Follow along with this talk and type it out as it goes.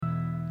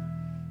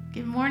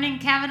Good morning,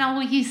 Cavanaugh.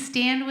 Will you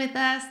stand with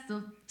us?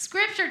 The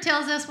scripture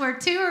tells us where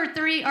 2 or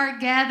 3 are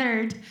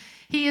gathered,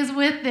 he is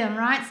with them,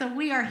 right? So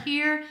we are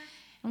here,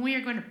 and we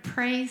are going to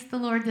praise the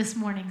Lord this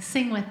morning.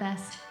 Sing with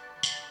us.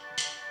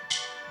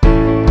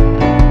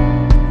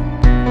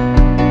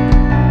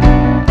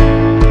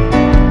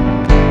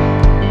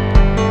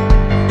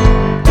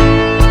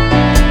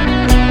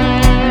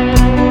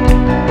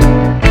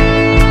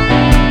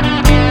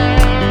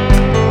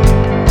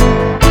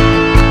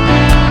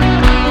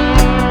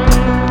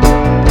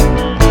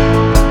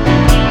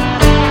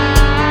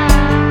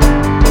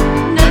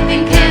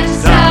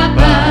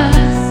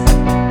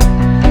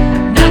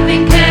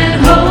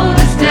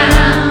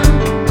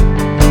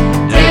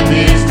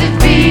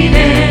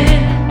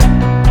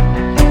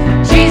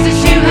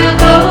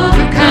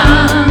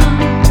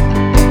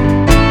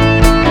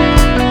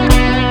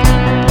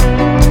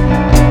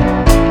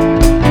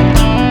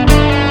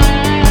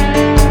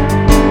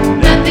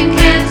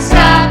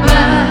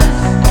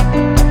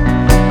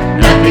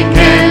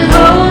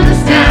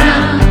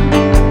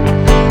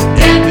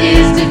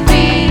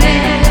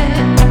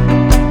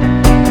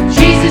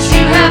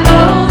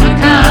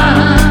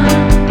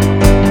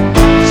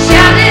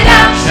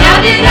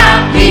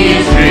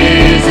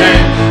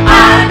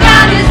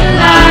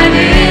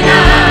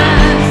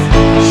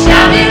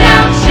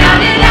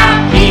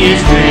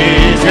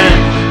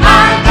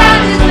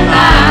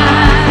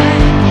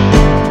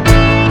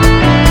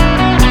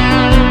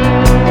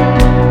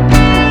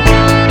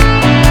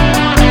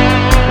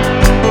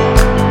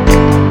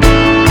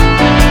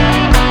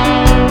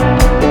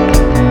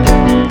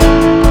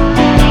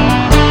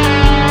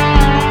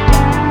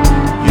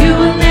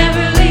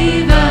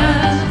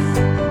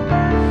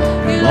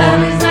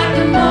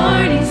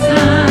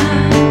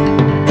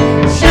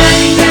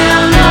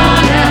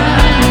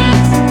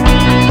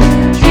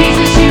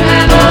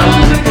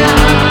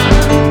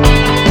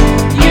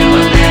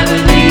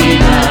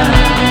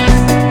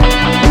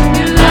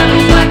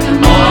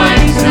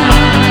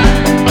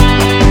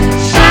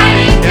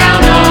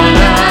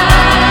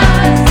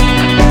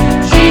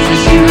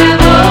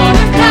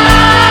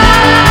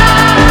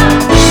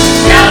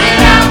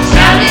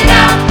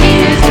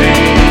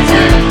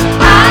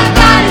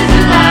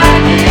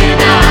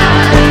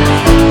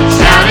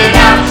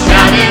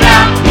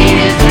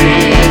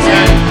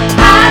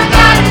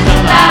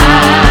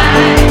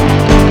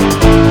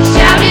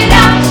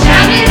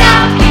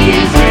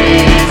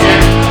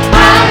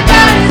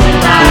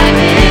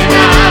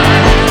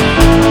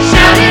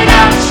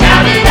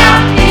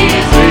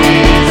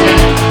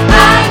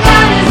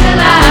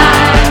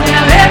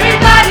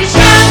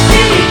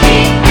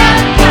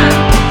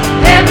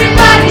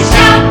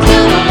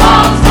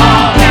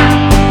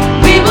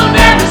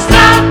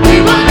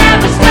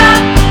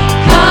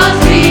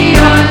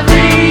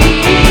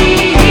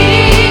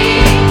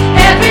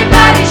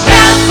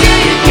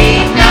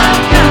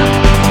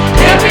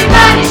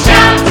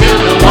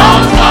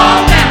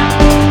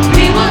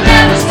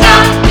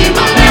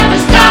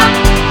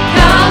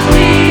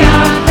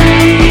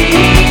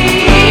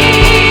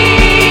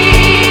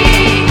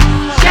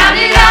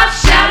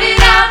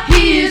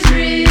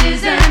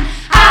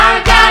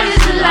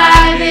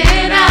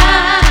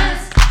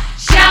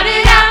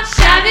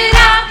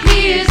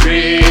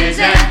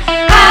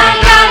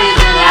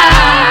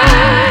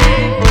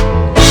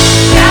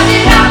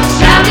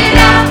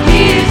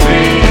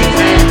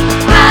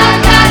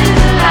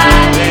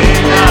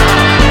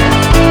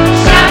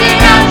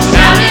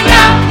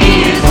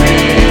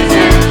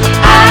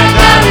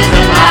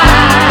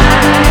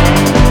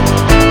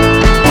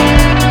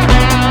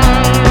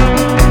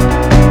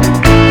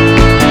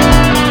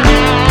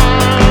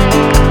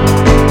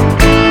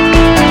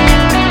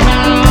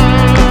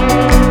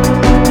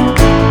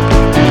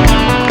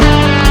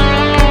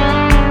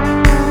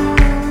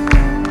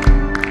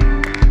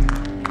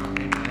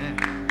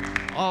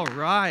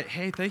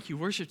 Thank you,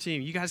 worship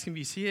team. You guys can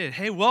be seated.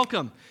 Hey,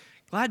 welcome.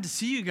 Glad to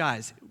see you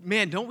guys.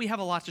 Man, don't we have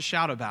a lot to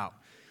shout about?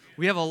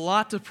 We have a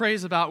lot to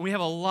praise about. We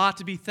have a lot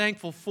to be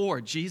thankful for.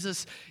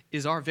 Jesus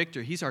is our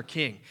victor. He's our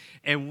king.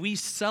 And we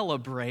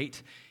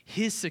celebrate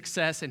his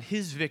success and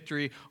his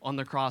victory on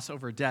the cross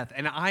over death.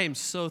 And I am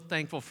so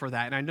thankful for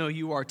that, and I know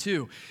you are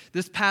too.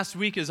 This past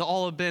week has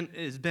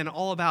been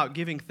all about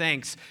giving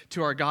thanks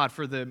to our God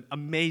for the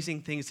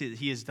amazing things that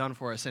he has done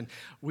for us, and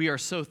we are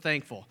so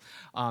thankful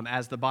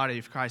as the body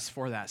of Christ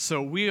for that.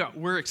 So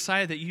we're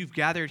excited that you've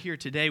gathered here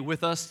today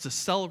with us to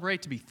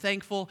celebrate, to be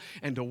thankful,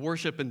 and to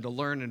worship, and to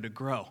learn, and to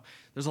grow.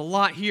 There's a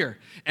lot here.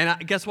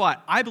 And guess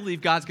what? I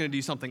believe God's going to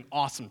do something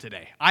awesome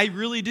today. I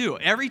really do.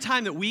 Every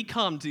time that we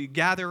come to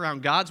gather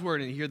around God's word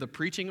and hear the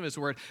preaching of his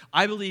word,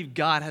 I believe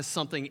God has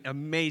something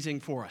amazing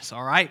for us,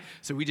 all right?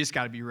 So we just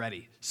got to be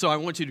ready. So I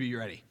want you to be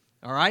ready,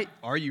 all right?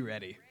 Are you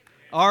ready?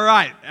 All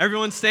right.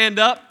 Everyone stand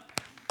up.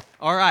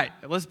 All right.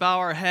 Let's bow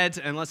our heads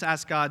and let's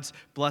ask God's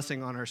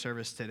blessing on our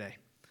service today.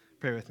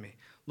 Pray with me.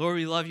 Lord,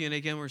 we love you, and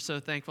again, we're so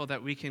thankful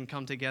that we can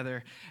come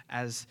together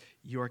as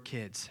your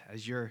kids,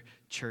 as your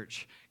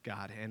church,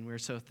 God, and we're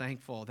so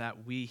thankful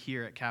that we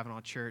here at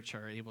Cavanaugh Church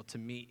are able to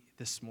meet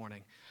this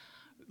morning.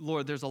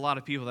 Lord, there's a lot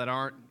of people that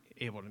aren't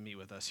able to meet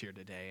with us here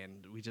today,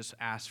 and we just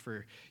ask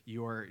for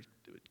your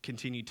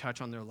continued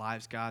touch on their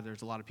lives, God.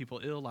 There's a lot of people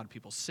ill, a lot of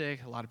people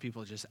sick, a lot of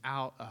people just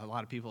out, a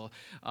lot of people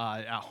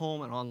at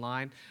home and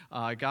online.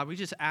 God, we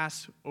just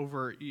ask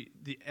over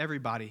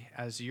everybody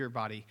as your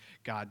body,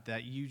 God,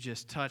 that you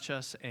just touch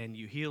us and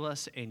you heal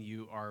us and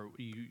you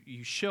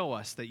show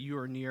us that you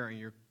are near and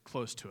you're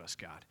close to us,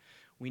 God.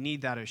 We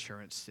need that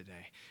assurance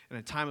today. In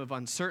a time of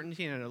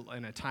uncertainty and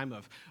in a time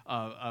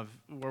of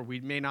where we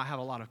may not have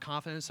a lot of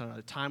confidence, and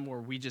a time where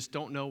we just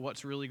don't know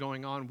what's really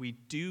going on, we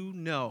do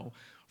know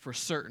for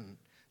certain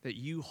that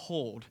you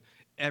hold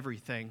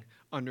everything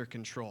under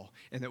control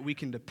and that we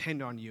can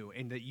depend on you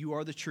and that you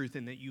are the truth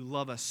and that you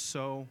love us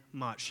so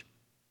much.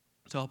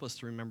 So help us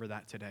to remember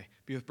that today.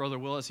 Be with Brother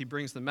Will as he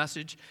brings the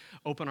message.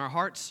 Open our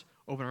hearts,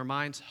 open our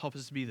minds. Help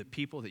us to be the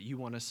people that you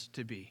want us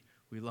to be.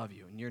 We love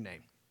you. In your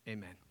name.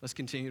 Amen. Let's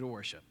continue to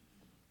worship.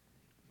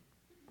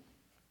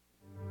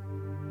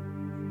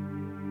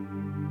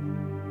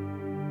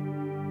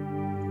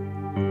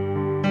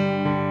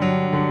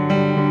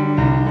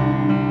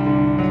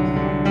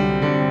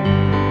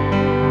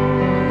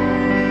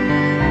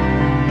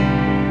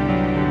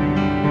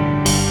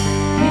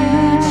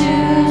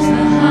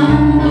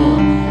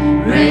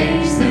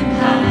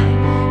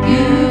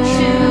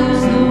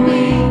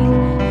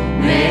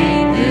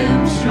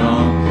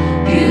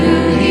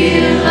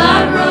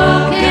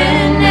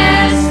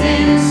 Brokenness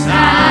in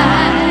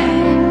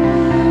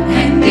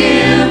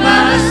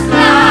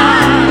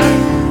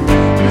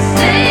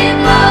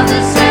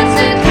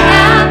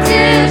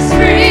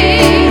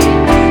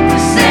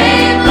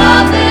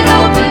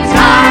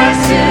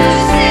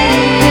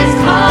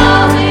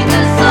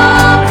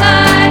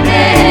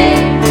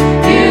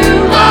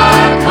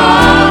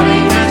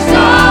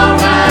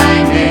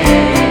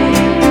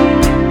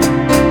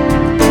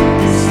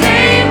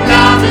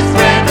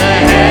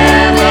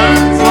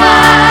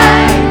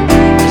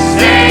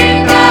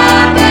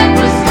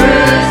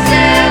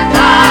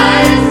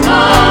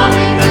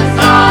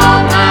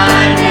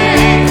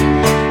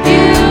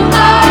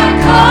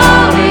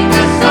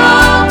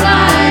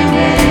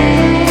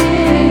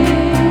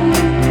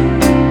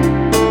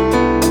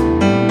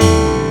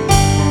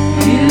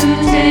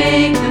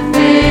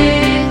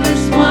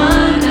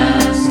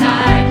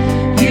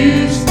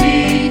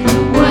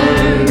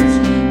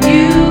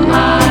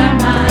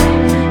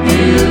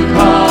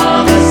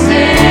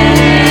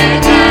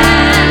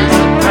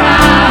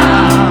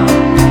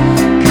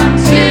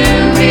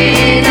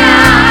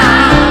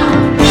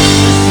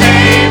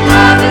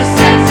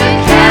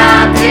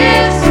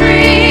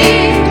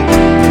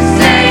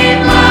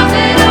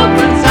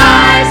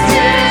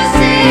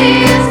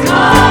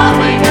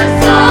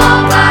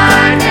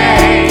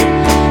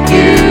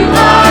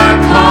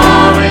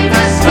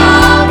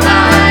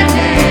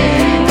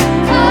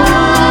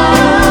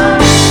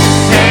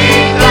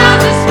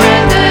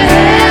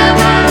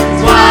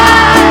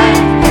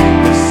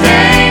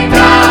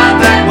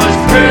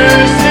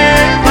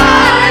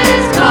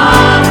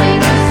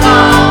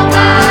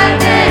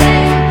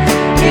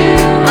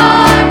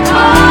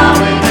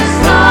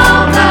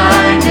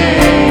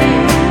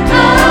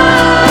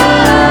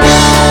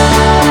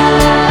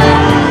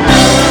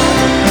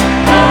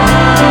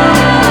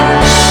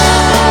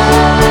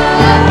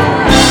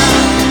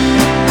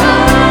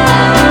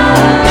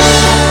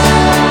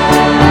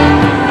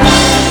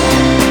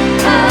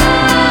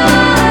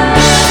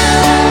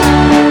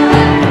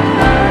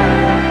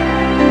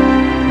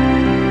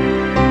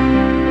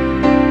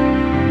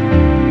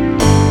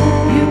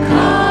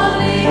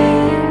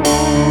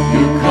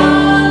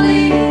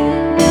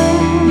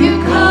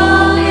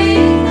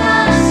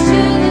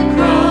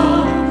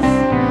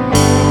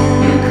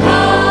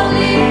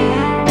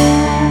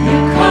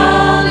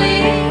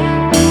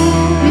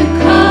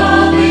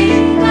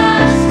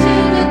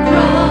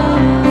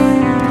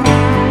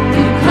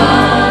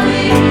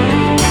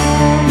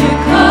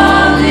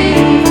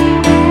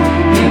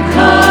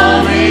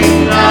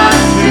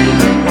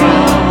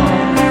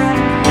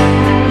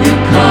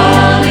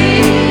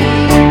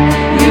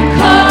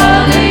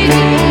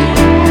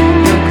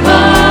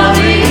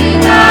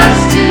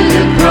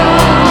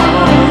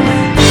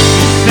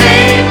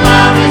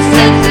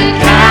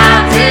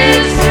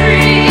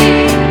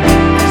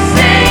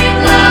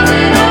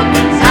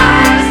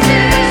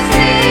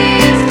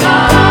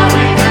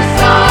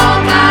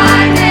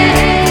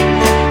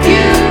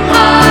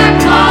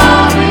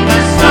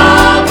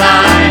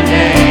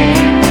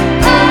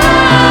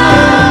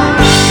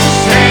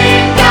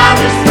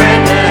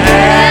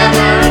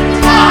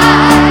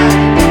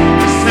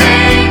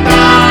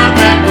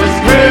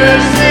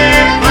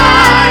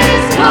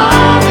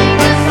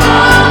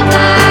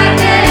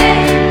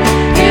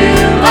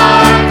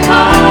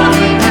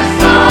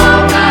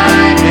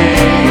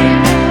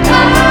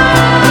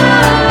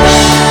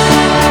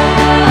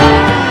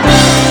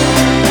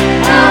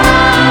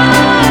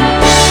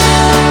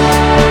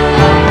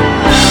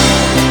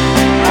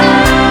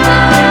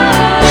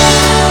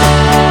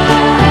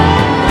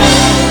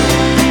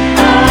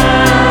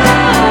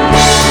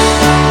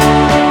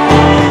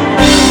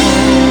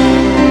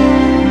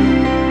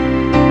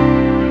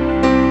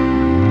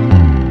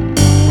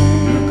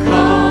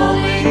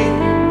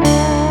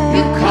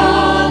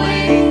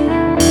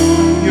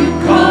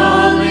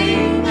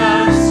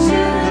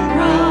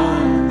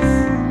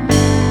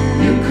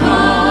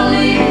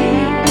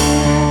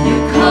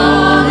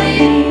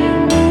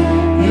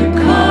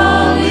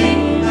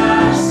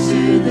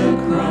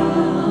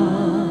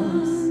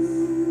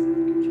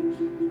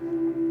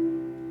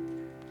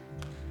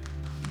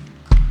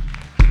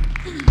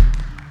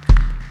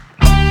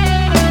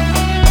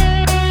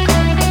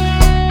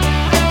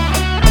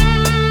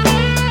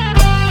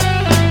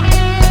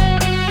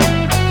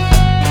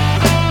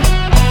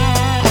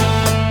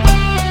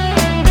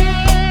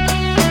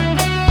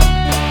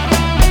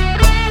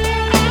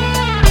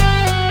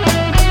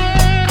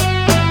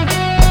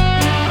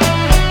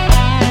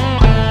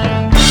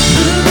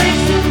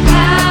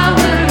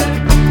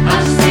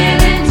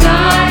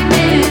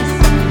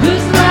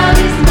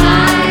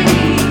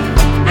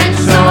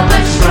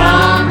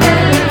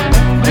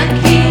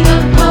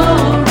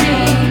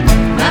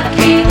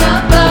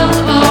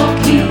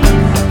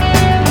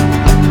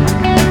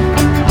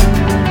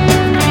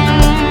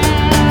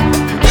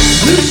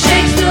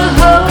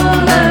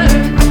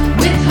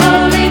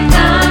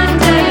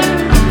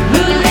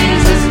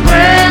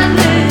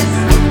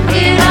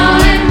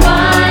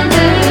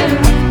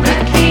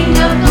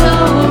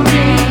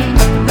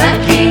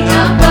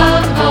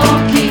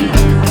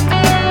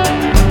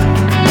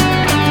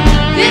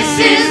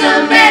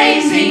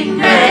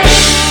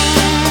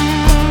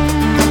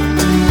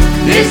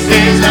This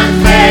is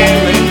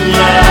unfailing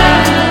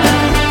love,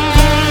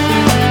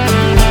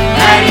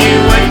 that you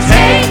would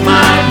take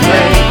my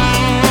place,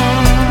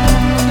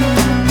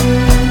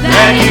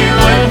 that you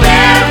would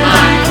bear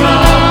my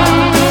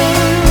cross,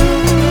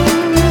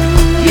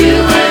 you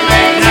would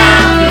lay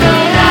down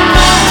your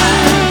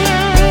life,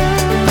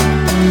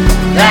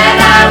 that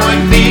I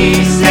would be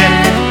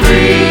set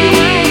free.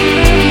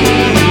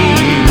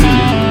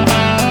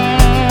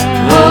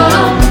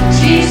 Oh,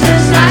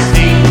 Jesus, I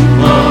sing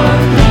for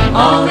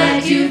all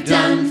that you've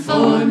done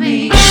for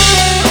me.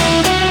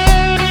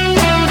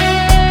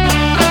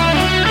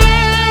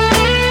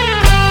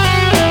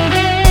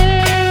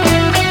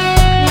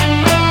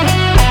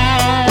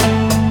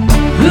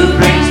 Who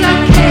brings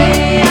our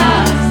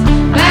chaos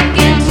back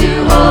into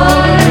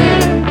order?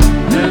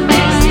 Who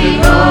makes the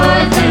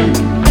orphan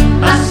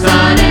a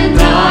son and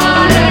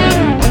daughter?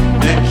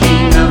 The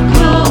King of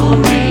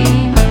glory,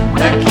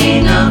 the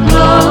King of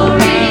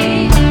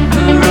glory,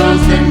 who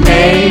rules the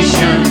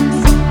nations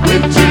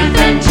with truth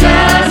and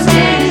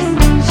justice,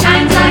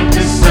 shines like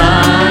the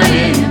sun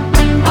in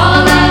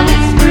all of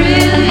its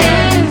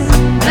brilliance.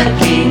 The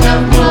King of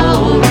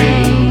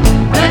glory,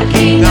 the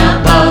King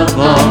above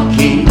all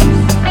kings.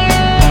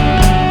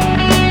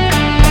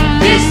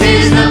 This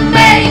is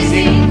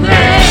amazing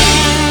grace.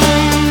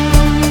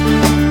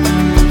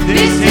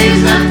 This is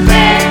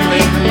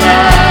unfailing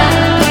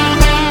love,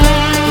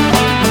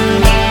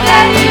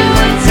 that you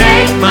would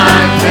take my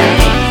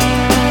place,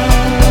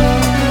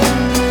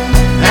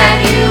 that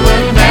you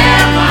would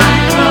bear my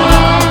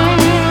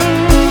cross,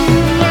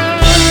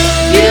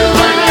 you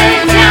would lay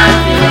down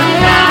your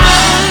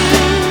life,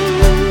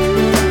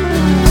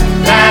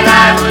 that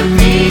I would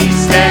be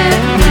set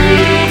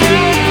free.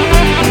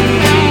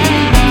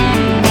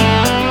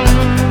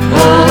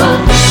 Oh,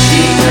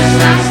 Jesus,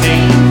 I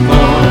sing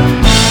for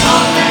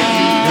all that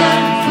you've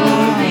done for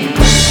me.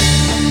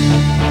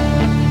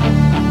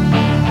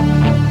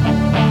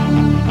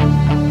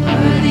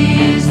 Worthy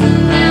is the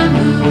Lamb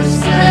who was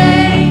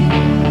slain.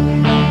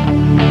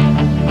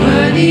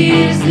 Worthy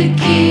is the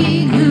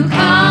King who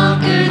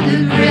conquered the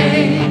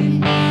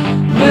grave.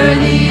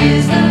 Worthy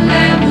is the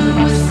Lamb who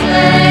was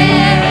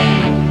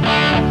slain.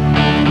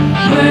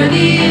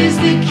 Worthy is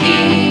the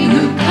King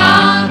who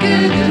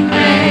conquered the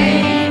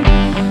grave.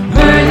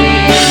 Worthy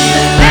is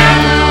the Lamb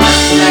who was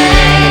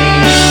slain.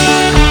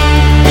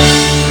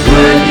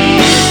 Worthy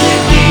is the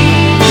King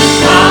who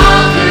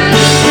conquered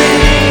the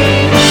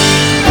grave.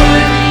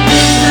 Worthy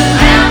is the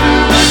Lamb who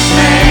was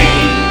slain.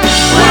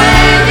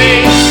 Worthy,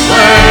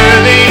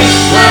 worthy,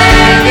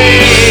 worthy.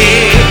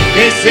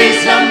 This is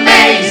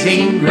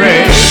amazing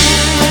grace.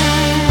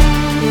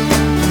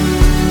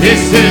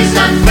 This is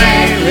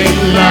unfailing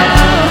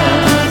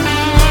love,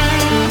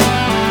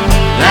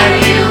 that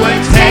you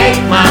would take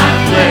my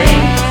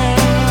place,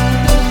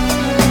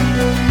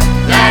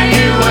 that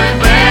you would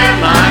bear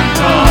my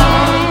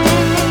cross,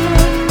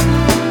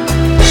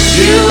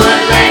 you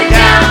would lay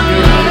down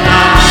your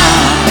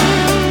life,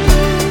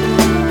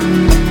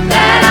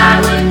 that I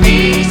would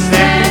be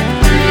set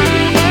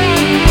free.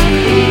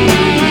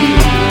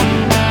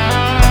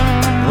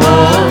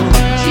 Oh,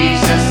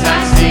 Jesus, I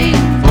sing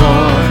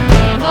for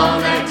all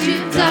that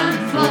you've done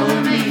for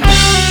me.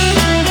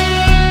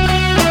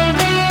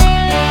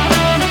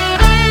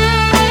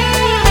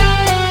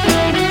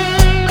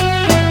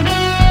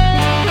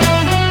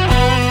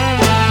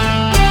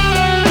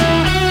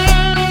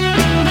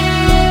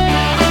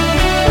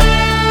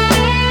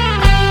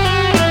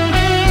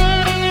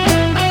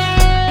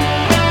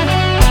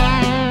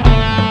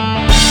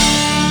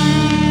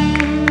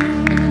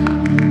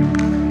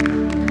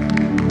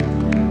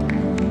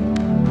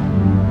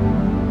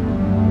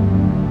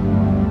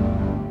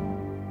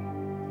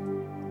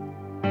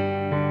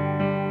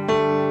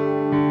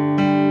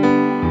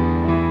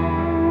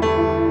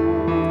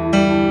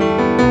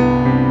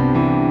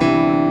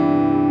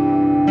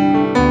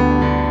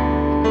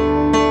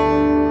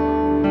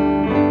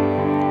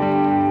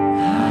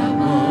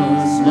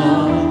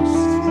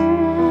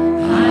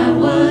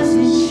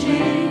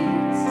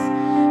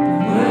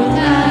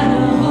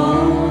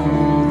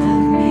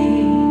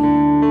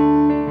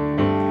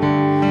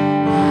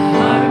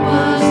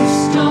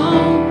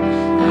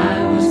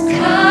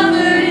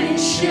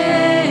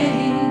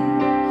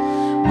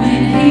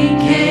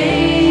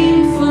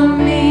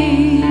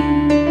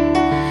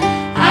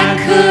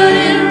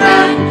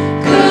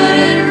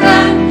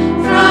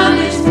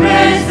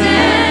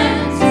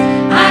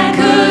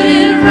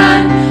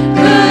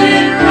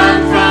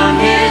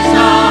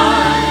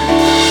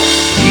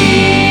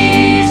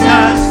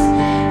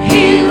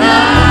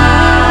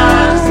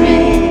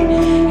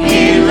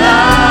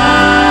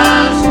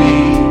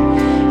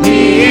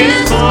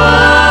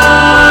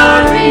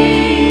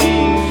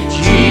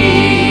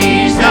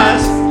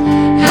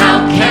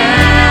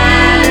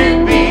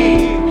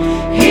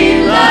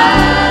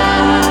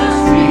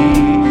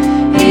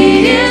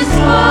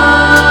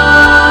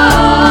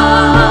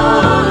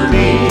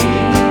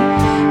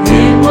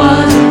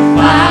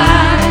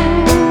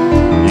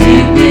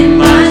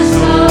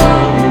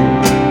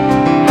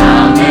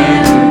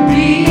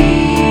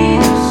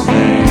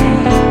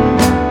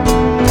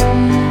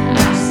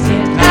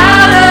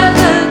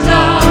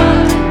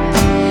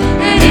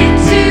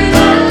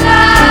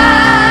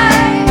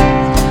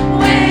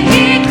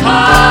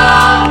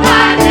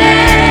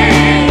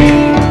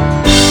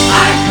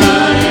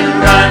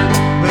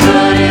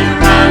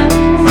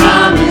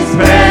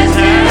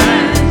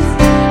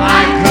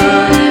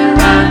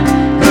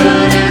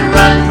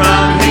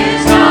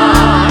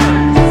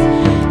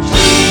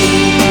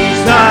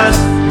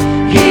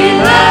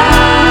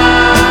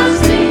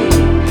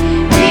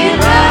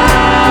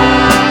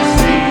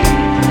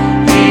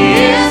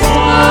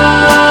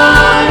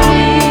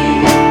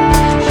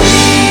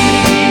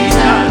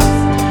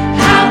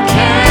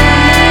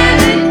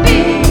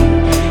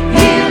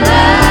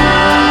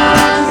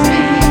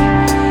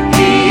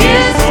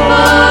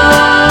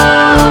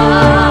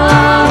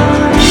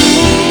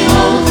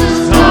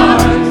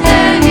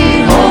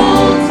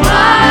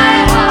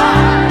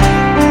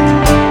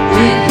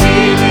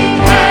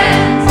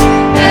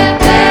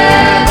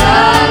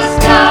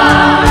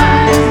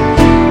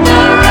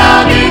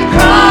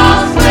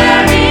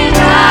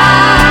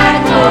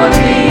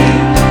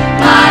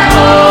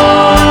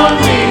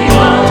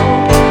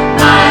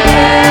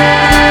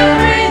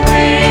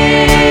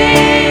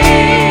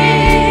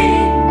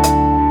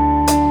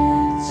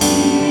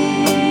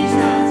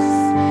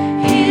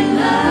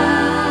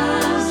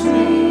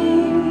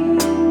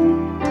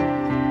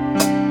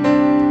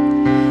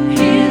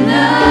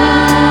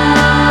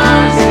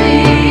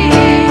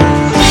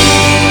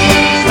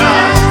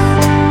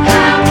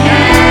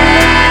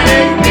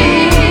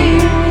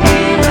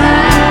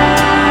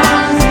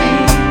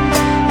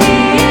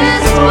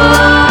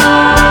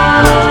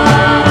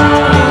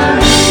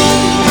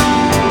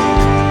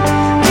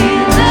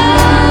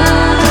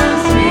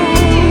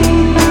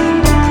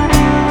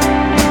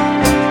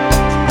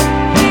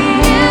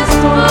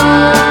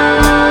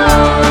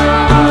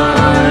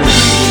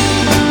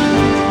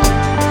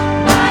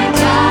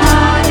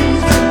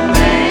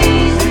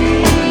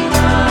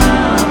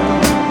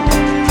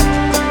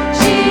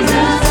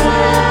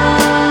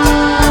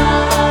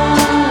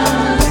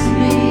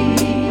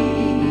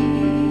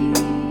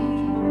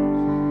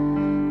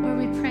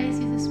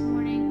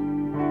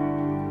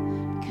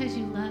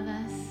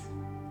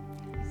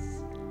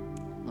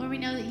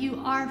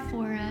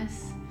 for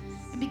us.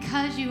 And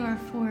because you are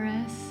for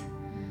us,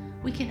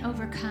 we can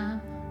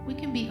overcome. We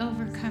can be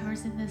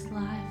overcomers in this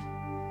life.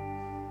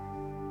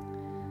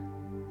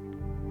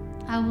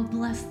 I will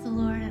bless the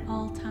Lord at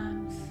all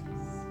times,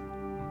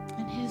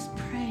 and his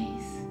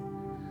praise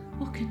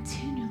will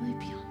continually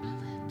be on my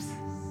lips.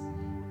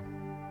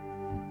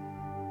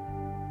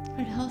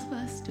 Lord, help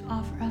us to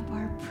offer up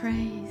our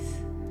praise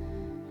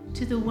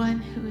to the one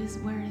who is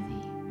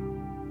worthy.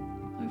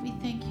 Lord, we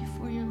thank you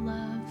for your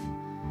love.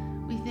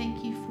 We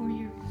thank you for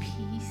your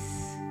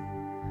peace.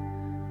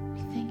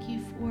 We thank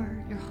you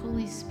for your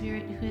Holy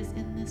Spirit who is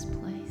in this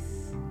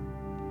place.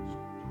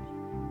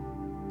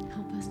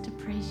 Help us to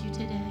praise you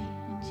today.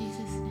 In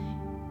Jesus'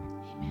 name,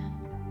 amen.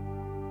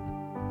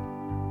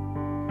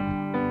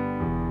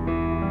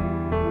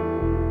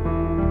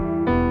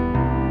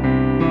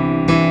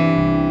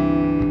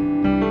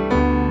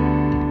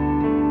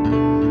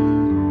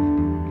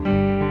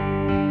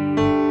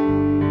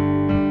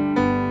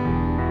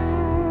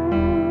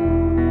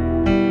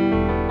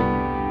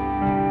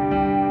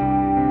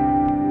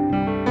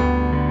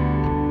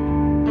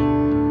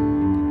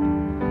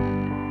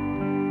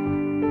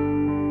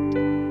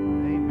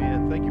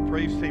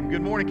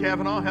 Good morning,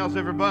 Cavanaugh. How's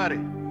everybody?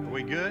 Are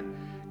we good?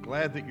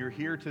 Glad that you're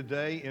here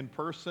today in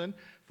person.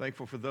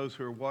 Thankful for those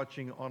who are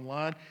watching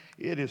online.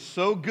 It is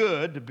so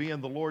good to be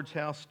in the Lord's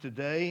house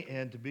today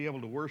and to be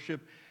able to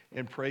worship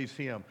and praise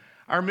Him.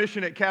 Our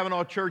mission at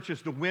Cavanaugh Church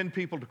is to win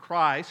people to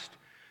Christ,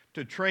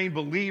 to train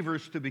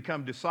believers to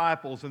become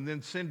disciples, and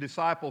then send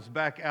disciples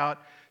back out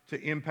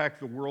to impact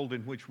the world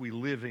in which we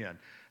live in.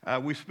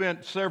 We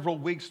spent several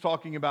weeks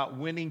talking about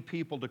winning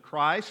people to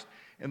Christ.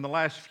 In the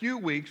last few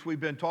weeks, we've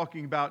been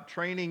talking about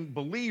training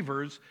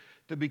believers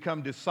to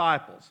become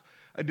disciples.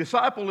 A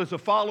disciple is a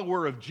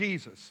follower of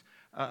Jesus.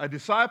 A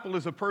disciple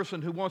is a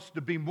person who wants to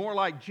be more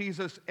like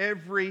Jesus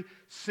every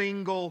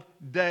single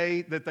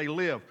day that they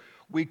live.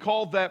 We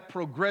call that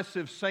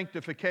progressive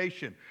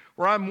sanctification,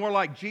 where I'm more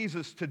like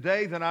Jesus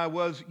today than I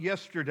was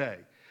yesterday.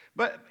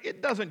 But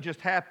it doesn't just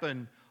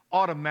happen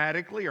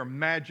automatically or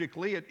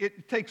magically.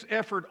 It takes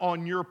effort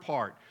on your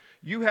part.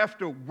 You have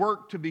to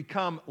work to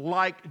become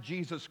like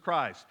Jesus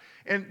Christ.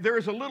 And there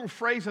is a little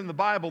phrase in the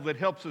Bible that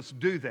helps us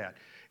do that.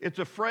 It's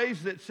a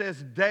phrase that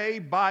says day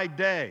by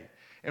day.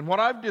 And what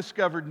I've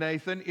discovered,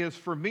 Nathan, is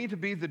for me to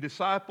be the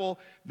disciple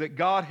that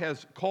God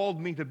has called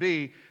me to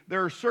be,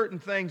 there are certain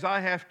things I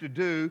have to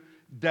do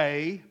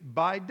day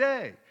by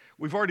day.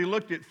 We've already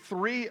looked at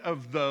 3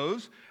 of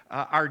those.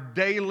 Our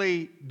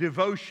daily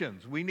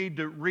devotions. We need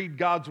to read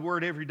God's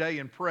Word every day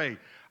and pray.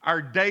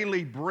 Our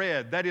daily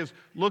bread, that is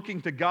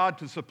looking to God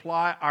to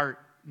supply our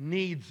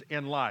needs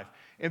in life.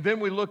 And then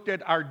we looked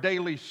at our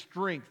daily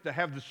strength, to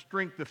have the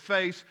strength to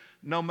face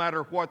no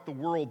matter what the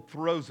world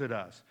throws at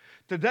us.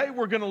 Today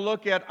we're going to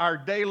look at our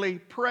daily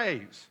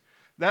praise.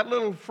 That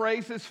little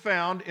phrase is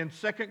found in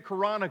 2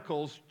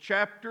 Chronicles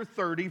chapter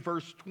 30,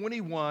 verse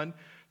 21,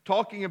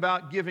 talking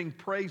about giving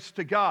praise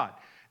to God.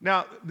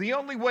 Now, the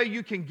only way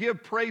you can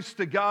give praise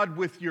to God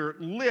with your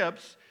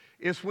lips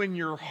is when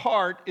your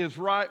heart is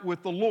right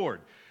with the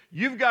Lord.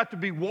 You've got to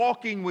be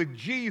walking with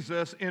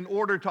Jesus in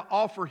order to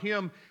offer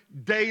Him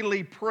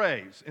daily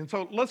praise. And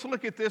so let's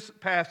look at this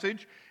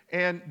passage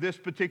and this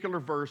particular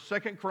verse, 2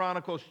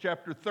 Chronicles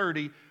chapter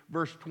 30,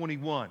 verse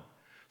 21.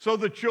 So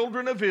the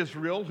children of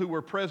Israel who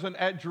were present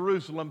at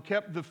Jerusalem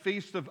kept the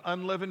feast of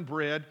unleavened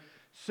bread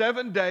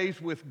 7 days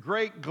with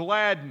great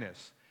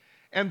gladness.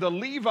 And the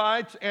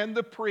Levites and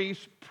the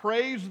priests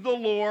praised the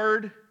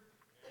Lord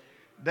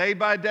day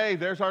by day.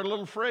 There's our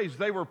little phrase.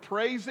 They were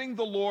praising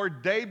the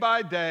Lord day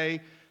by day,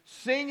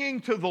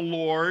 singing to the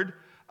Lord,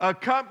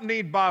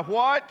 accompanied by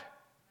what?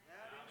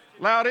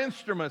 Loud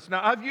instruments. Now,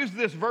 I've used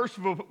this verse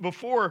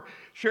before,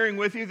 sharing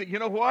with you that, you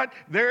know what?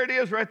 There it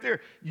is right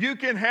there. You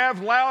can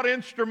have loud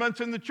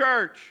instruments in the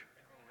church.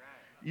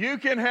 You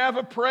can have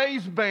a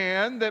praise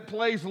band that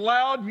plays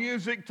loud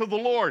music to the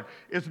Lord.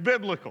 It's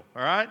biblical,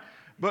 all right?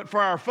 But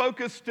for our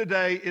focus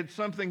today, it's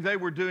something they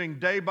were doing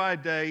day by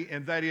day,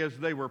 and that is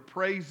they were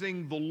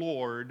praising the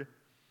Lord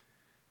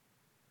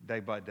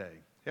day by day.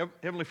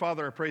 Heavenly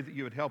Father, I pray that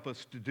you would help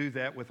us to do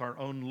that with our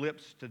own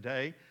lips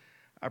today.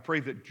 I pray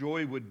that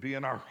joy would be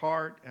in our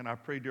heart, and I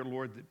pray, dear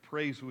Lord, that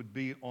praise would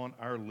be on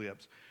our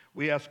lips.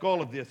 We ask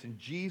all of this in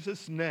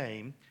Jesus'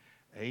 name,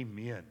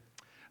 amen.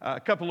 A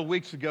couple of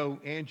weeks ago,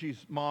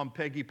 Angie's mom,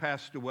 Peggy,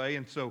 passed away,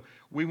 and so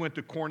we went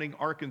to Corning,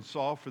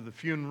 Arkansas for the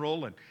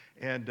funeral,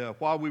 and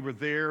while we were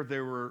there,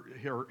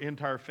 her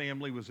entire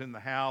family was in the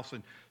house,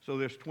 and so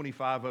there's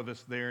 25 of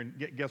us there,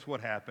 and guess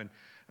what happened?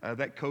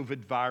 That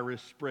COVID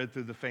virus spread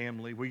through the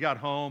family. We got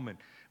home and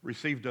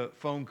received a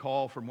phone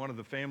call from one of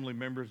the family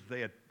members.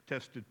 They had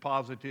tested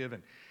positive,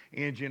 and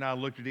Angie and I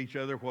looked at each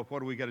other. Well, what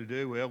do we got to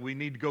do? Well, we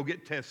need to go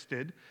get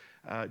tested.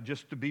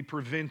 Just to be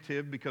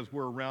preventive because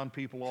we're around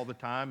people all the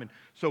time. And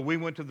so we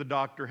went to the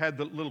doctor, had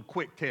the little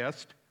quick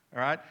test, all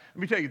right? Let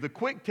me tell you, the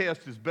quick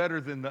test is better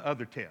than the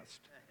other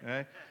test,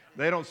 okay?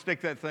 They don't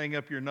stick that thing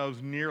up your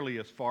nose nearly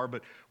as far.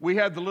 But we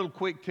had the little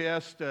quick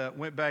test,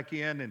 went back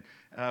in,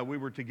 and we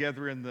were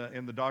together in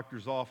the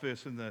doctor's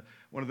office, and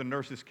one of the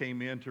nurses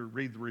came in to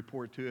read the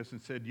report to us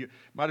and said, you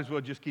might as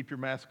well just keep your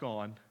mask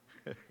on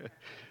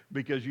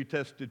because you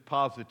tested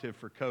positive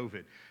for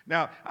COVID.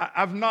 Now,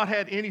 I've not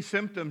had any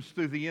symptoms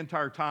through the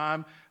entire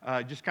time.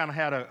 Just kind of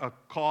had a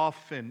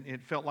cough, and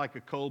it felt like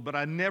a cold, but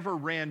I never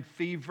ran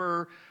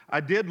fever. I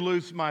did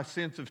lose my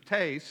sense of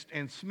taste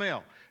and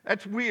smell.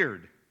 That's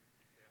weird.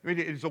 I mean,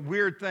 it's a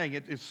weird thing.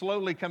 It's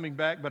slowly coming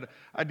back, but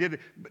I did it.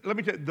 But let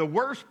me tell you, the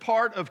worst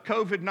part of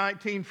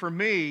COVID-19 for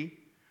me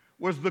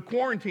was the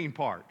quarantine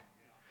part,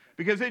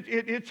 because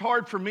it's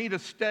hard for me to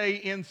stay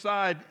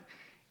inside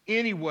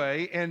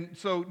anyway. And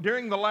so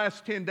during the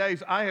last 10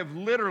 days, I have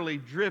literally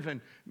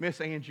driven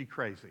Miss Angie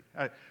crazy.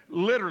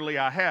 Literally,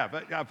 I have.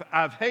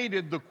 I've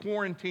hated the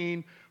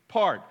quarantine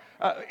part.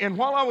 And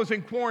while I was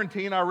in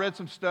quarantine, I read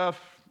some stuff,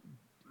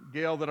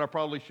 Gail, that I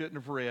probably shouldn't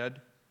have read.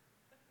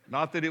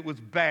 Not that it was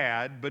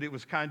bad, but it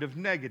was kind of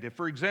negative.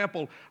 For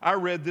example, I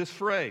read this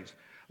phrase: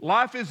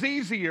 life is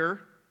easier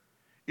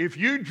if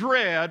you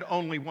dread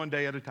only one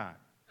day at a time.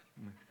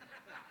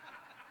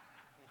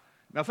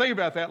 Now think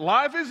about that.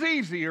 Life is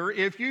easier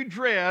if you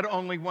dread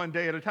only one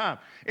day at a time.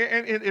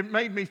 And it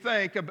made me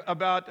think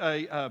about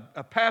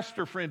a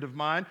pastor friend of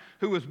mine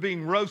who was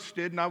being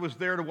roasted, and I was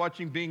there to watch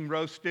him being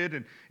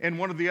roasted, and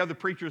one of the other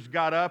preachers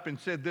got up and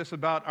said this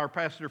about our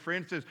pastor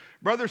friend. It says,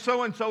 "Brother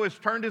so-and-so has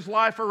turned his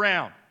life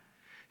around.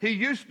 He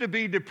used to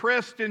be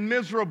depressed and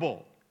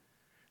miserable.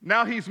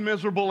 Now he's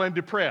miserable and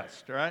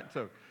depressed," right?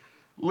 So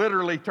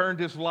literally turned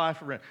his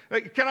life around.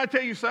 Can I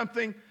tell you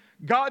something?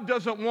 God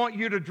doesn't want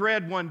you to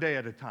dread one day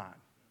at a time.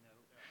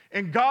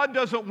 And God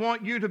doesn't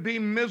want you to be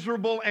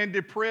miserable and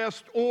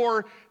depressed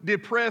or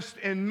depressed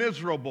and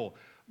miserable.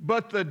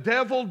 But the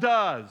devil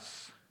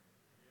does.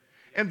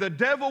 And the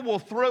devil will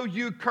throw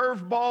you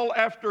curveball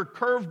after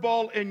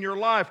curveball in your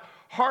life.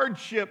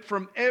 Hardship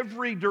from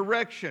every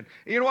direction.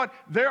 You know what?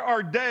 There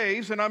are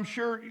days, and I'm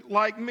sure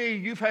like me,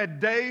 you've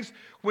had days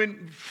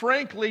when,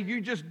 frankly,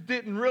 you just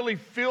didn't really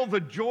feel the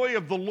joy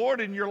of the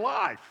Lord in your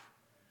life.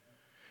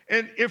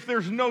 And if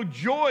there's no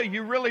joy,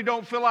 you really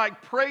don't feel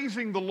like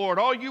praising the Lord.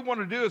 All you want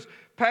to do is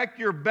pack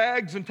your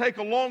bags and take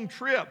a long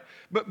trip.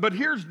 But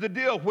here's the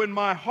deal. When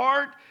my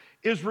heart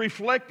is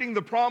reflecting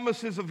the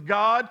promises of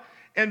God,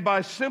 and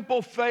by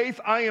simple faith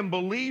I am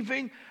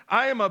believing,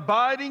 I am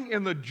abiding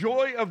in the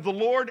joy of the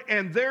Lord,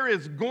 and there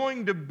is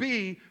going to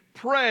be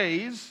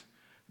praise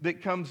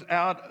that comes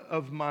out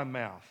of my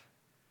mouth.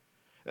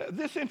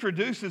 This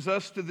introduces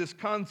us to this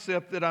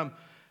concept that I'm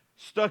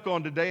stuck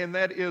on today, and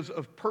that is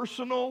of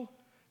personal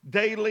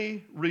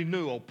daily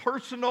renewal,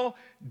 personal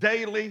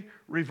daily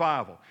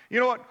revival. You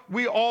know what?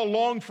 We all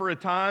long for a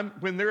time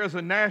when there is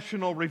a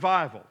national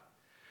revival.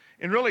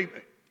 And really,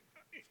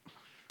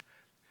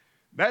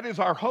 that is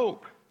our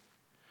hope.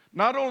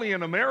 Not only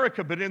in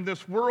America, but in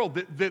this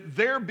world, that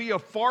there be a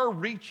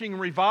far-reaching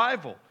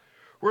revival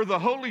where the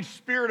Holy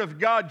Spirit of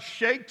God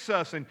shakes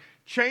us and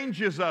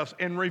changes us,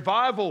 and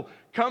revival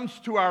comes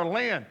to our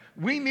land.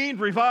 We need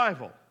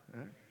revival.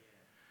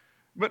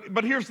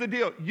 But here's the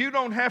deal. You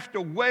don't have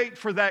to wait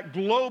for that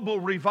global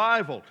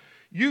revival.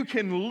 You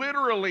can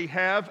literally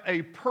have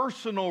a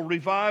personal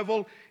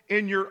revival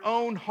in your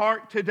own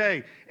heart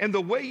today. And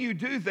the way you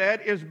do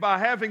that is by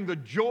having the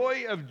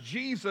joy of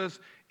Jesus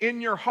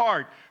in your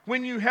heart.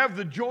 When you have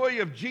the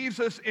joy of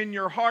Jesus in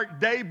your heart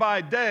day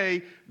by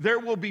day, there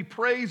will be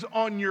praise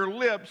on your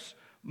lips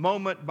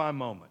moment by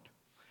moment.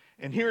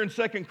 And here in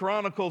 2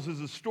 Chronicles is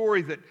a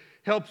story that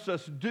helps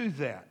us do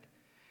that.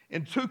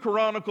 In 2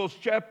 Chronicles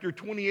chapter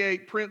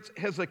 28, Prince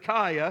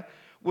Hezekiah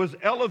was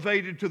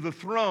elevated to the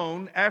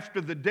throne after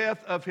the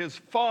death of his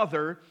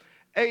father,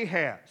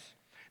 Ahaz.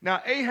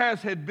 Now,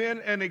 Ahaz had been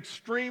an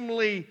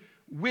extremely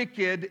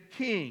wicked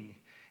king.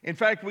 In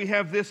fact, we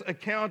have this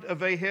account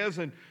of Ahaz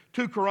in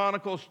 2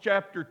 Chronicles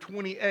chapter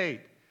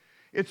 28.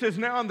 It says,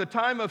 "Now in the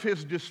time of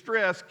his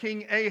distress,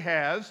 King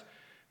Ahaz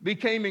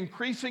became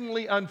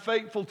increasingly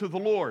unfaithful to the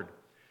Lord.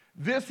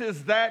 This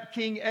is that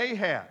King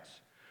Ahaz.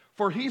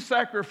 For he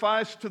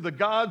sacrificed to the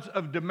gods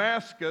of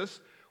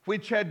Damascus,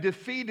 which had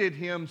defeated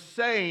him,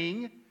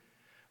 saying,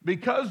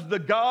 because the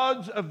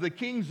gods of the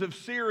kings of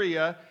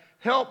Syria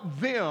help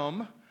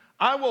them,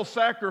 I will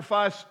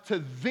sacrifice to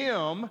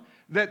them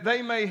that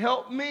they may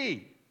help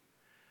me.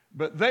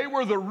 But they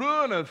were the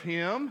ruin of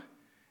him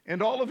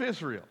and all of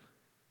Israel."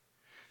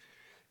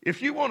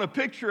 If you want a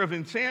picture of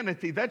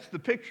insanity, that's the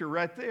picture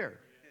right there.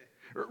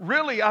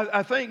 Really,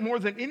 I think more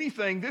than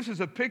anything, this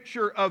is a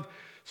picture of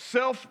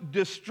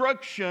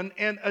self-destruction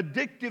and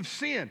addictive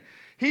sin.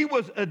 He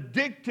was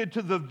addicted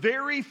to the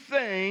very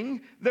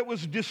thing that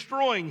was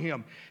destroying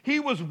him.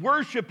 He was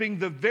worshiping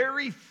the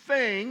very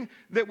thing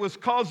that was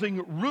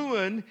causing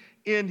ruin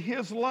in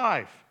his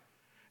life.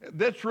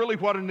 That's really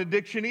what an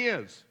addiction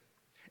is.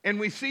 And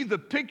we see the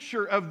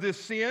picture of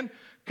this sin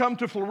come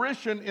to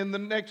fruition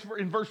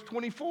in verse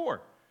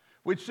 24,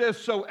 which says,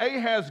 "So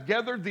Ahaz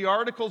gathered the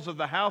articles of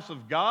the house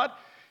of God.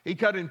 He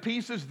cut in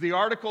pieces the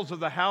articles of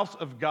the house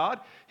of God.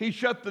 He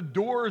shut the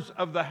doors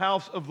of the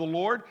house of the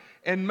Lord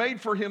and made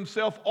for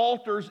himself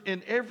altars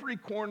in every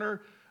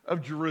corner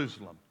of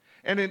Jerusalem.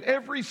 And in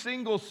every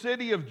single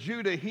city of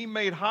Judah, he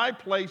made high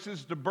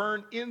places to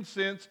burn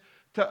incense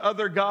to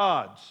other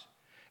gods.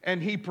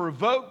 And he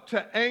provoked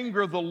to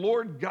anger the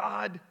Lord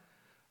God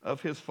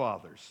of his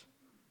fathers.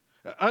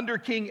 Under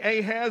King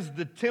Ahaz,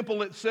 the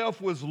temple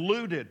itself was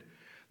looted.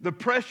 The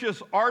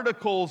precious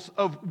articles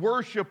of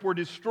worship were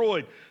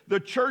destroyed. The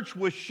church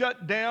was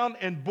shut down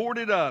and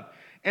boarded up.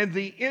 And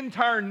the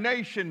entire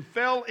nation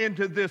fell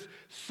into this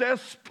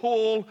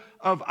cesspool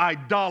of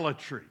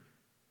idolatry.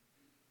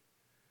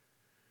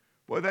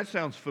 Boy, that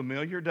sounds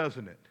familiar,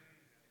 doesn't it?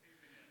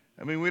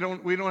 I mean, we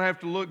don't have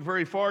to look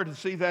very far to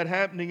see that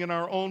happening in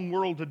our own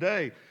world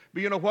today.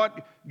 But you know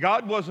what?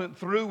 God wasn't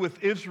through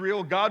with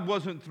Israel. God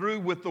wasn't through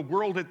with the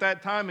world at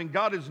that time, and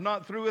God is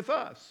not through with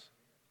us.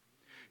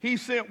 He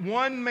sent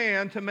one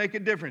man to make a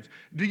difference.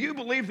 Do you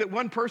believe that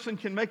one person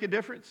can make a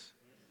difference?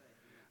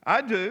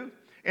 I do.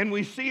 And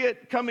we see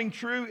it coming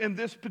true in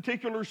this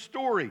particular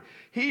story.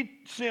 He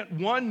sent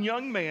one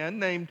young man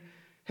named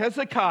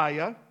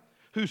Hezekiah,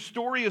 whose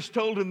story is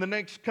told in the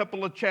next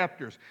couple of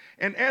chapters.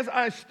 And as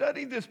I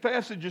studied this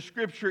passage of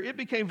Scripture, it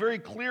became very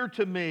clear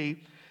to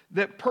me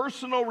that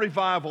personal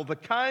revival, the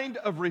kind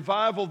of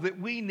revival that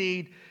we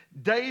need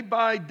day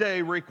by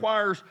day,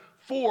 requires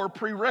 4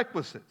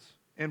 prerequisites.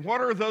 And what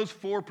are those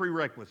 4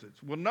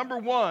 prerequisites? Well, number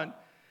one,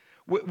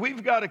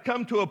 we've got to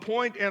come to a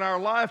point in our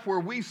life where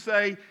we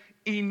say,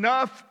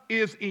 enough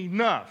is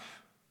enough.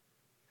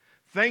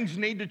 Things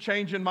need to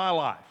change in my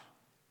life.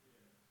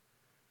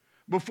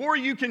 Before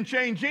you can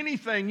change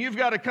anything, you've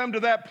got to come to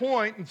that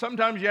point, and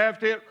sometimes you have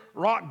to hit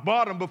rock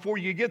bottom before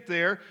you get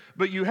there,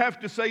 but you have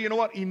to say, you know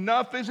what,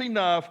 enough is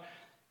enough.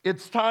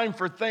 It's time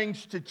for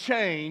things to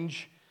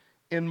change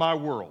in my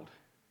world.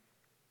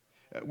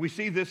 We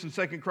see this in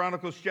 2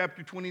 Chronicles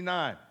chapter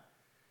 29.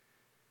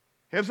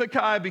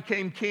 Hezekiah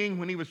became king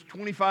when he was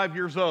 25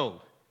 years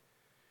old.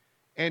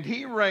 And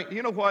he reigned.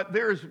 You know what?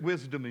 There is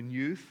wisdom in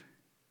youth.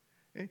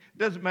 It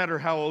doesn't matter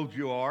how old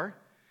you are.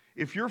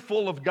 If you're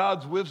full of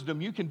God's wisdom,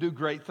 you can do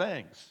great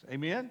things.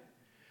 Amen?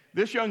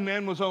 This young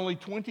man was only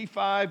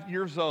 25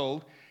 years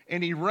old,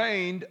 and he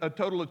reigned a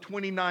total of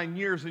 29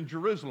 years in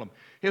Jerusalem.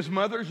 His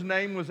mother's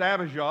name was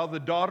Abijah, the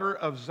daughter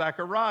of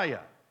Zechariah.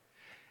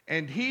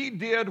 And he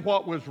did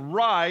what was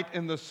right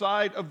in the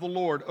sight of the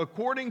Lord,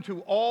 according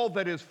to all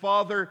that his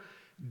father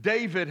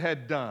David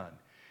had done.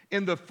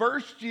 In the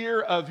first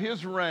year of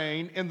his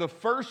reign, in the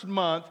first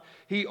month,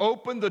 he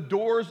opened the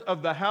doors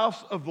of the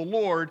house of the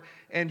Lord,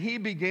 and he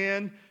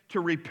began to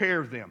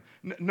repair them.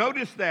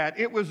 Notice that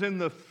it was in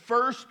the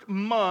first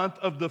month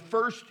of the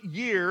first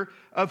year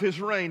of his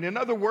reign. In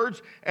other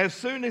words, as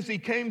soon as he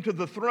came to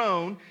the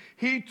throne,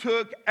 he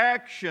took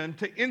action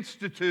to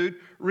institute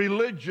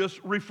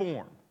religious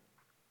reform.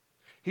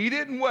 He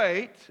didn't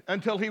wait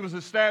until he was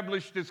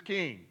established as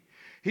king.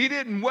 He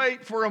didn't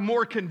wait for a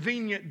more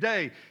convenient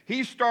day.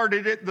 He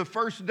started it the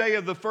first day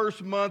of the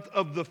first month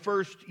of the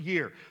first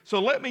year.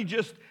 So let me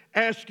just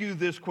ask you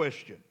this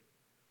question.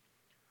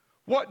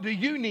 What do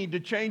you need to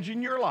change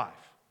in your life?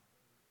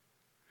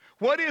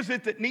 What is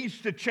it that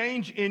needs to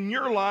change in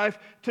your life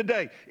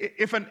today?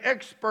 If an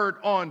expert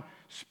on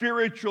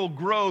spiritual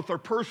growth or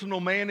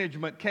personal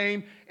management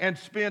came and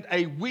spent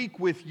a week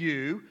with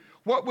you,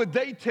 what would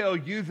they tell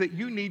you that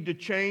you need to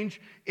change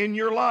in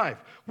your life?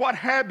 What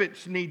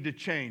habits need to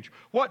change?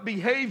 What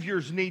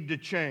behaviors need to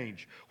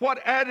change? What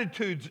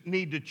attitudes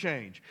need to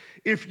change?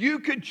 If you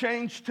could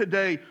change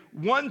today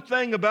one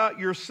thing about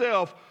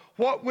yourself,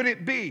 what would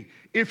it be?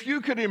 If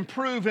you could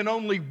improve in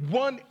only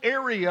one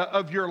area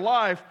of your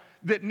life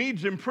that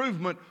needs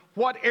improvement,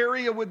 what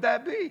area would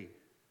that be?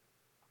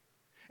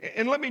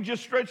 And let me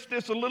just stretch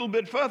this a little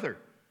bit further.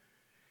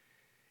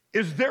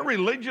 Is there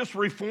religious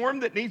reform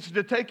that needs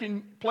to take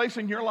place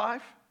in your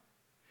life?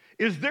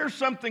 Is there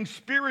something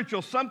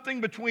spiritual, something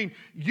between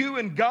you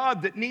and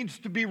God that needs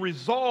to be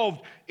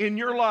resolved in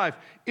your life?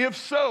 If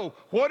so,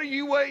 what are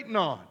you waiting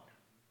on?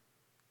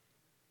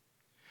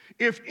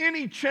 If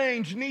any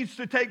change needs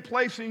to take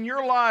place in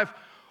your life,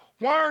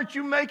 why aren't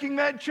you making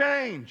that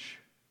change?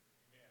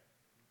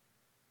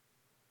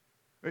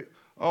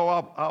 Oh,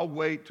 I'll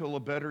wait till a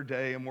better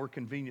day, a more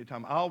convenient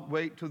time. I'll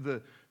wait till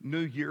the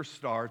new year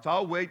starts.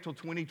 I'll wait till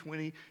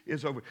 2020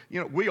 is over. You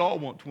know, we all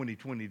want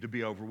 2020 to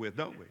be over with,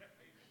 don't we?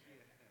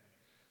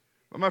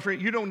 But my friend,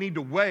 you don't need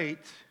to wait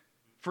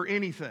for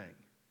anything.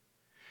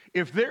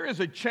 If there is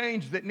a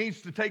change that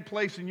needs to take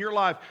place in your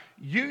life,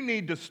 you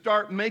need to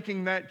start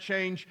making that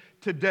change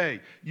today.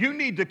 You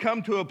need to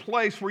come to a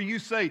place where you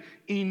say,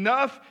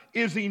 enough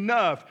is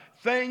enough.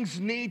 Things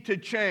need to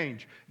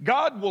change.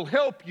 God will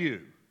help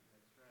you.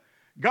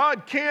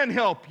 God can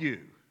help you,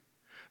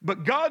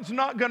 but God's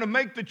not going to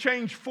make the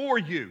change for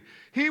you.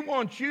 He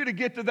wants you to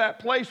get to that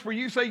place where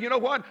you say, you know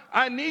what?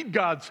 I need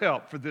God's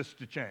help for this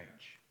to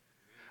change.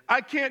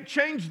 I can't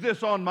change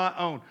this on my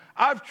own.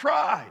 I've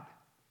tried.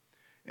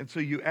 And so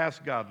you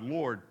ask God,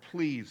 Lord,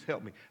 please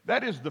help me.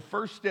 That is the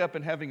first step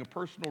in having a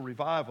personal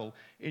revival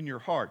in your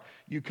heart.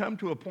 You come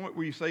to a point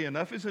where you say,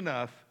 enough is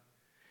enough.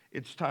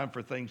 It's time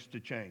for things to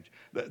change.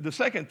 The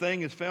second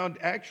thing is found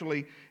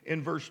actually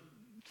in verse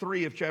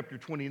 3 of chapter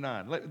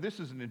 29. This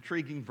is an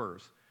intriguing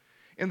verse.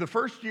 In the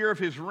first year of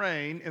his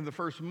reign, in the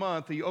first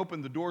month, he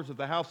opened the doors of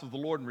the house of the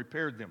Lord and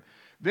repaired them.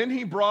 Then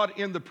he brought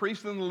in the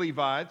priests and the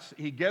Levites.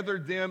 He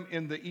gathered them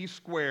in the east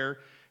square.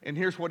 And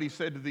here's what he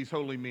said to these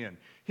holy men.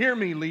 Hear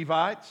me,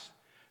 Levites.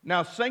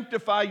 Now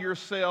sanctify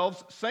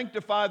yourselves,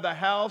 sanctify the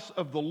house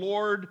of the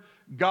Lord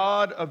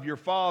God of your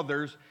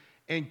fathers,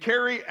 and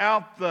carry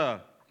out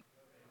the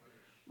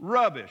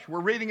rubbish.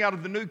 We're reading out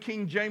of the New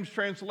King James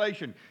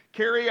translation.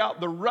 Carry out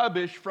the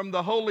rubbish from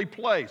the holy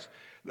place.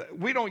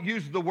 We don't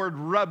use the word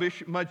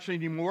rubbish much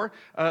anymore.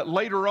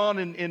 Later on,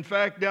 in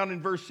fact, down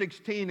in verse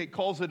 16, it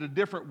calls it a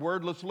different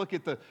word. Let's look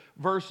at the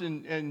verse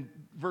in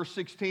verse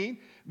 16.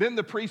 Then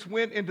the priests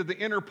went into the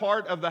inner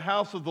part of the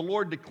house of the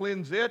Lord to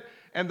cleanse it,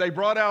 and they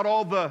brought out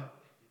all the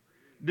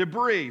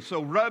debris,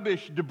 so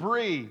rubbish,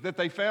 debris that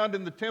they found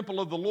in the temple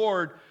of the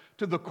Lord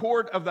to the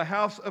court of the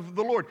house of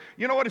the Lord.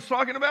 You know what it's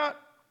talking about?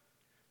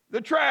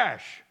 The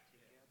trash.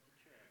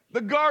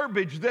 The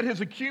garbage that has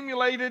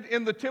accumulated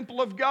in the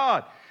temple of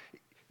God.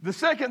 The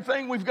second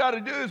thing we've got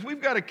to do is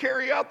we've got to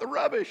carry out the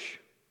rubbish.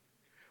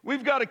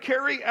 We've got to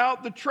carry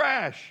out the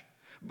trash.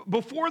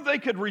 Before they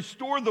could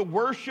restore the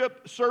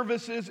worship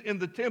services in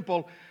the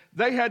temple,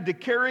 they had to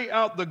carry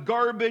out the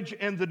garbage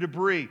and the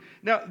debris.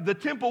 Now, the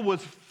temple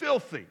was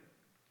filthy.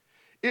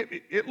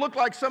 It looked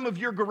like some of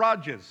your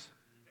garages.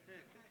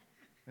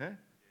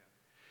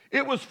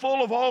 It was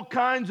full of all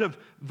kinds of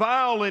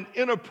vile and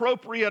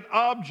inappropriate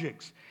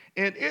objects.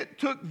 And it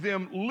took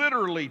them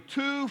literally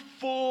 2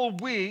 full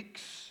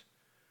weeks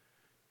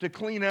to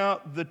clean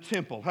out the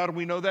temple. How do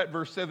we know that?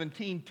 Verse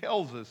 17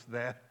 tells us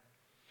that.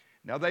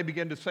 Now they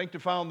began to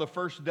sanctify on the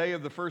first day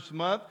of the first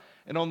month,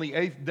 and on the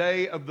 8th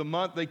day of the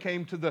month they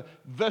came to the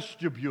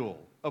vestibule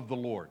of the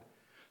Lord.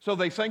 So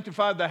they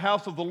sanctified the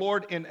house of the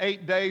Lord in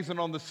 8 days, and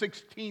on the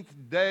 16th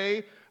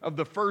day of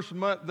the first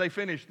month they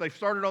finished. They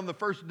started on the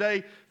first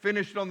day,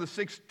 finished on the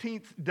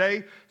 16th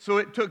day, so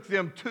it took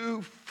them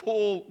 2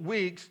 full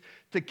weeks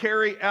to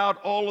carry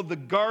out all of the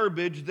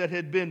garbage that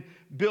had been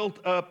built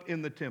up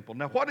in the temple.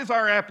 Now, what is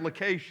our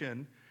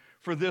application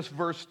for this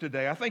verse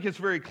today? I think it's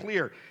very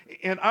clear.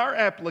 In our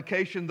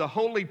application, the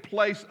holy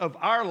place of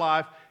our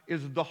life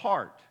is the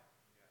heart.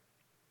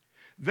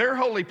 Their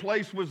holy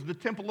place was the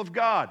temple of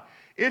God.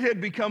 It had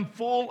become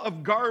full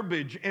of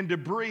garbage and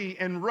debris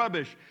and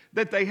rubbish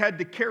that they had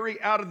to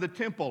carry out of the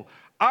temple.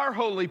 Our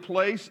holy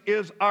place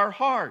is our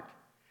heart.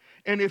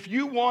 And if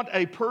you want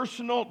a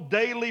personal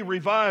daily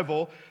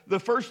revival,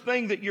 the first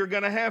thing that you're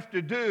going to have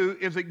to do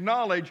is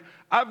acknowledge,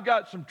 I've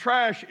got some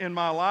trash in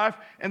my life.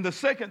 And the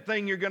second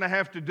thing you're going to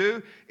have to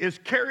do is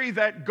carry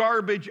that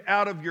garbage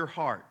out of your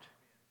heart.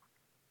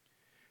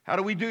 How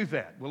do we do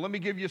that? Well, let me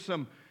give you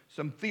some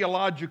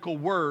theological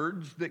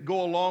words that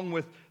go along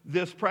with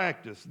this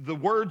practice. The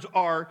words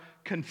are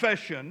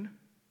confession,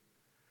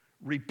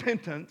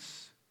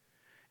 repentance,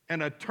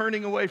 and a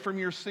turning away from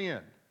your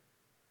sin.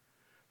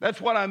 That's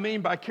what I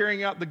mean by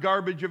carrying out the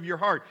garbage of your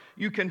heart.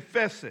 You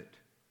confess it.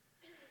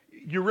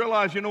 You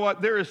realize, you know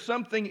what, there is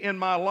something in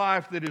my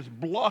life that is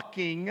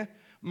blocking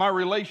my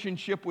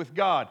relationship with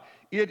God.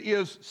 It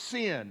is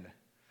sin.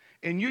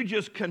 And you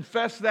just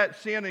confess that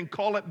sin and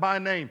call it by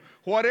name,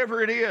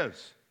 whatever it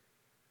is.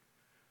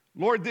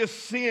 Lord, this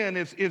sin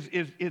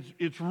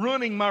it's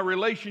ruining my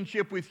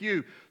relationship with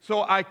you,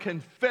 so I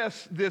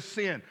confess this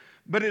sin.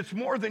 But it's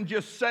more than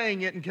just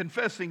saying it and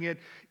confessing it.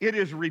 It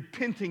is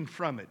repenting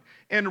from it.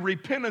 And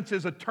repentance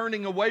is a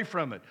turning away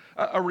from it.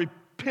 A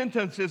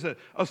repentance is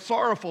a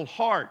sorrowful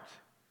heart.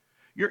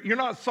 You're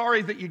not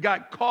sorry that you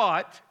got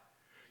caught.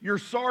 You're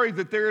sorry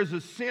that there is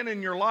a sin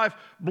in your life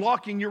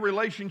blocking your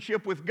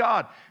relationship with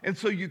God. And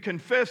so you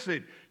confess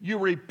it, you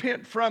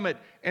repent from it,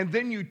 and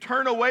then you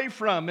turn away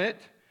from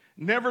it,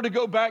 never to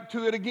go back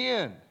to it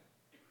again.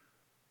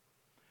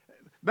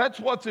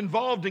 That's what's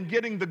involved in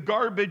getting the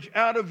garbage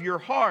out of your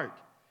heart.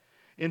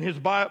 In his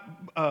book,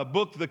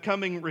 The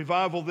Coming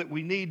Revival That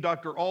We Need,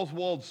 Dr.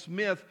 Oswald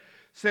Smith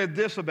said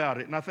this about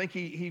it, and I think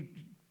he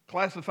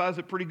classifies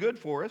it pretty good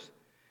for us.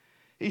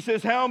 He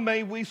says, how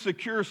may we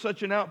secure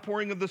such an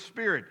outpouring of the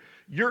Spirit?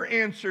 Your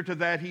answer to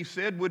that, he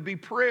said, would be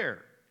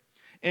prayer.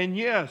 And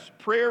yes,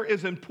 prayer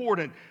is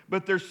important,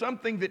 but there's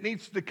something that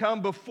needs to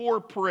come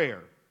before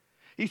prayer.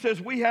 He says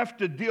we have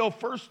to deal,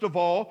 first of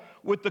all,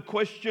 with the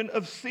question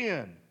of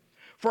sin.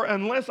 For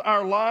unless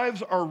our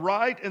lives are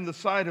right in the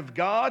sight of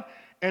God,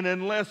 and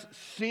unless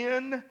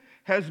sin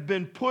has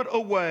been put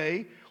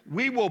away,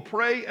 we will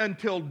pray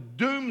until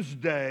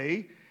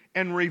doomsday,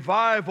 and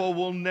revival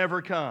will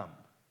never come.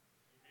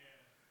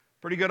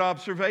 Pretty good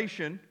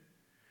observation.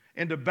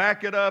 And to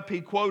back it up, he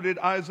quoted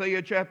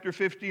Isaiah chapter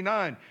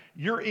 59.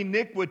 Your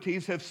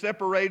iniquities have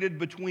separated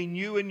between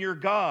you and your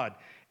God,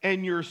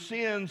 and your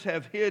sins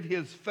have hid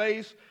his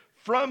face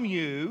from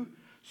you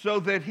so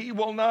that he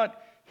will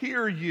not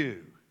hear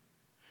you.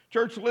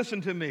 Church, listen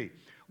to me.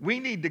 we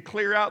need to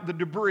clear out the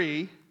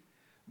debris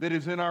that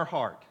is in our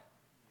heart.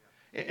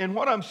 And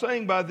what I'm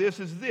saying by this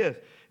is this.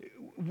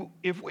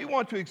 If we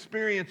want to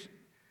experience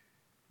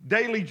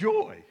daily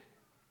joy,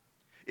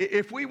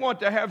 if we want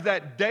to have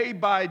that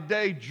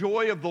day-by-day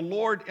joy of the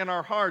Lord in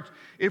our hearts,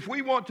 if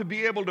we want to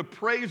be able to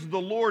praise the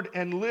Lord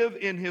and live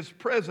in His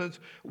presence,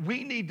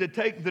 we need to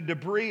take the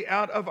debris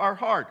out of our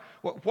heart.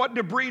 What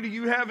debris do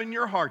you have in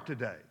your heart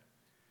today?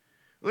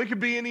 Well, it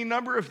could be any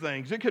number of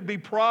things. It could be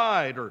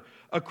pride or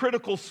a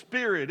critical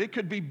spirit. It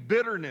could be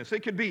bitterness.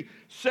 It could be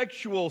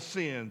sexual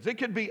sins. It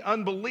could be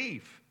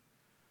unbelief.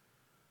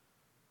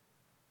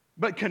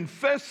 But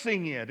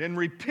confessing it and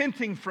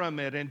repenting from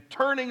it and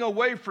turning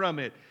away from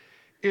it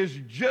is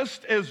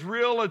just as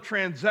real a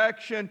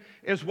transaction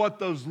as what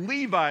those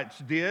Levites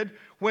did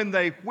when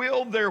they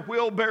wheeled their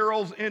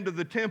wheelbarrows into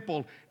the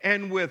temple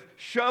and with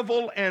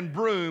shovel and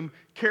broom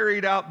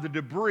carried out the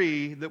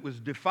debris that was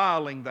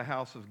defiling the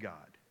house of God.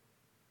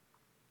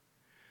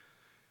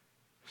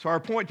 So our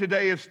point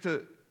today is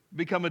to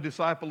become a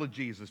disciple of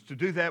Jesus. To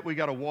do that, we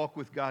got to walk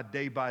with God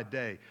day by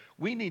day.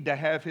 We need to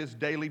have His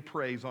daily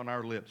praise on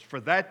our lips. For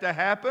that to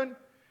happen,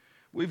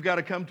 we've got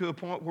to come to a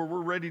point where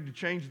we're ready to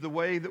change the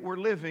way that we're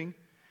living.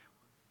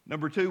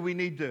 Number two, we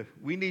need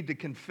to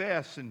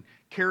confess and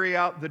carry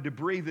out the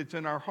debris that's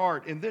in our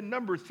heart. And then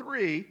number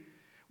three,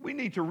 we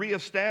need to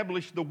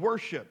reestablish the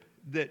worship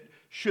that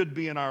should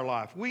be in our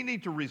life. We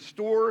need to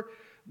restore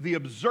the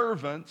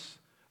observance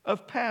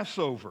of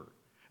Passover.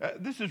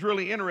 This is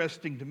really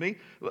interesting to me.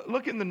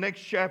 Look in the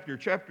next chapter,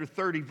 chapter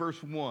 30,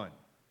 verse 1.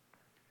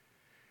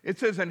 It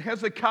says, "And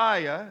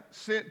Hezekiah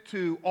sent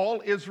to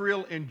all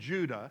Israel and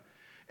Judah,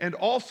 and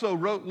also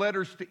wrote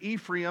letters to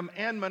Ephraim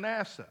and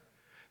Manasseh,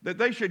 that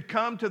they should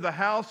come to the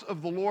house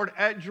of the Lord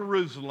at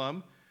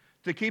Jerusalem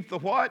to keep the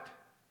what?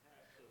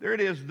 There it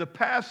is, the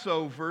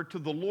Passover to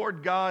the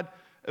Lord God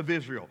of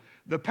Israel."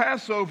 The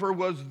Passover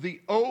was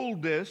the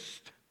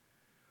oldest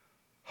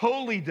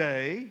holy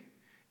day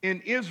in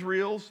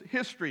Israel's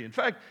history. In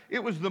fact,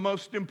 it was the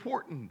most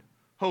important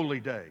holy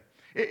day.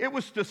 It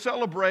was to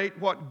celebrate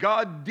what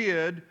God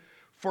did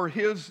for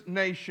His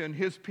nation,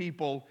 His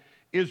people,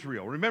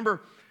 Israel.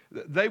 Remember,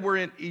 they were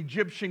in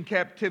Egyptian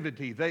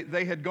captivity.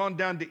 They had gone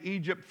down to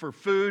Egypt for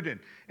food,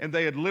 and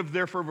they had lived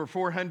there for over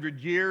 400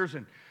 years,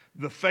 and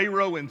the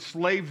Pharaoh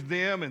enslaved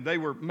them, and they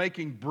were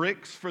making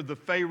bricks for the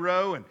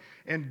Pharaoh,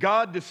 and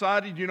God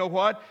decided, you know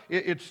what,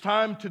 it's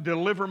time to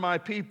deliver my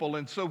people,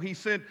 and so He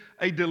sent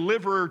a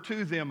deliverer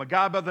to them, a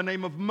guy by the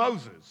name of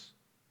Moses.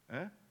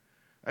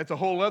 That's a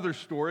whole other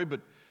story,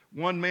 but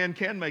one man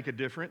can make a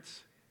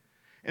difference.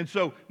 And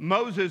so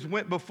Moses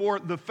went before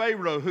the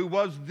Pharaoh, who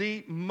was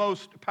the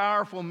most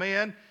powerful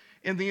man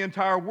in the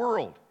entire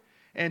world.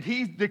 And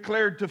he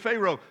declared to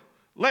Pharaoh,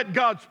 "Let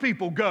God's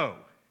people go."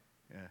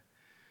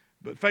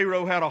 But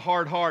Pharaoh had a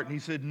hard heart, and he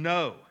said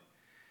no.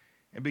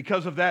 And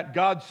because of that,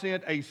 God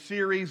sent a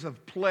series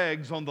of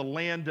plagues on the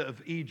land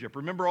of Egypt.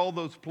 Remember all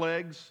those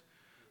plagues?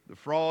 The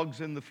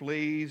frogs and the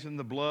fleas and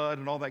the blood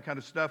and all that kind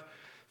of stuff.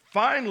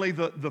 Finally,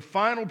 the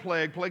final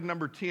plague, plague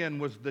number 10,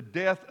 was the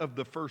death of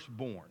the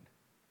firstborn.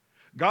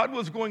 God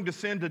was going to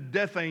send a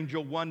death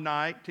angel one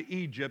night to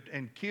Egypt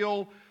and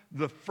kill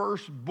the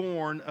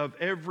firstborn of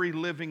every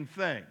living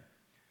thing.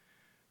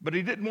 But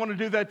He didn't want to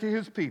do that to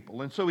His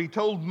people. And so He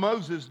told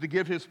Moses to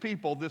give His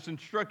people this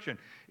instruction.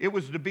 It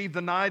was to be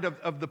the night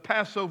of the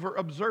Passover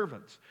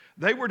observance.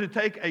 They were to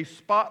take a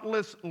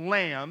spotless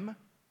lamb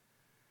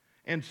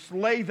and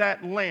slay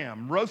that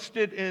lamb, roast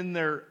it in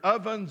their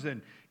ovens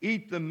and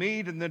eat the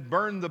meat and then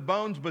burn the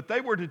bones. But they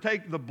were to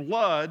take the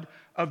blood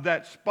of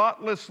that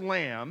spotless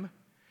lamb,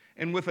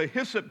 and with a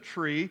hyssop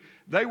tree,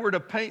 they were to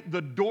paint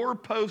the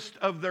doorpost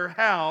of their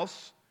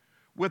house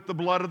with the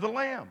blood of the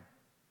lamb.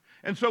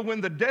 And so when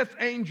the death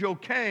angel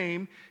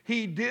came,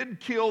 he did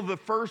kill the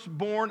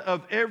firstborn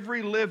of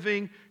every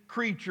living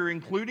creature,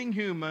 including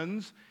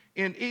humans,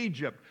 in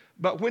Egypt.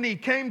 But when he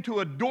came to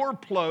a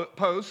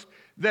doorpost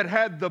that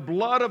had the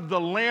blood of the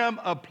lamb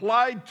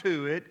applied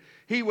to it,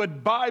 he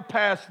would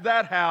bypass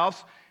that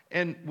house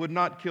and would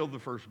not kill the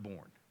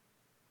firstborn.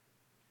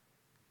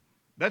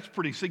 That's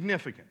pretty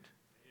significant,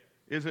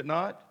 is it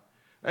not?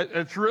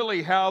 It's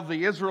really how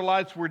the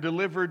Israelites were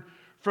delivered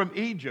from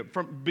Egypt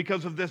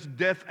because of this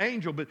death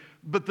angel.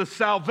 But the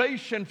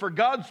salvation for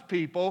God's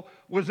people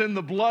was in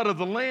the blood of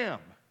the Lamb.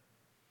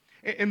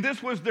 And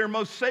this was their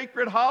most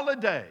sacred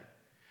holiday.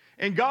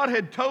 And God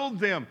had told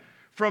them,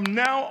 from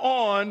now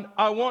on,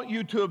 I want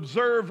you to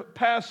observe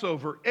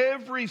Passover.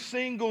 Every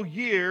single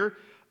year,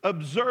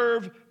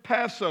 observe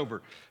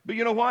Passover. But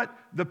you know what?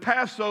 The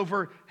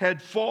Passover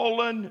had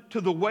fallen to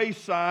the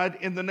wayside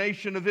in the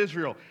nation of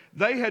Israel.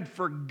 They had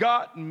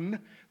forgotten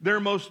their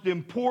most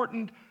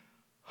important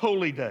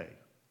holy day.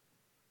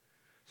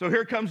 So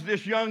here comes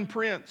this young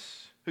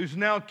prince who's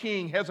now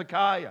king,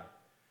 Hezekiah.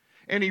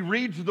 And he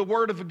reads the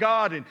word of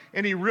God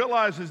and he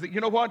realizes that,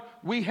 you know what?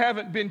 We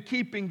haven't been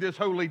keeping this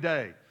holy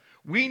day.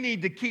 We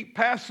need to keep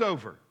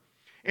Passover.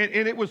 And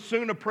it was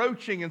soon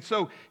approaching. And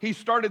so he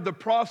started the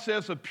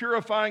process of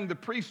purifying the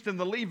priests and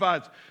the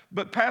Levites.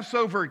 But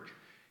Passover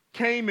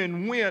came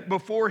and went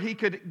before he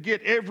could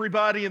get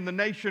everybody in the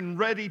nation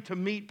ready to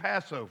meet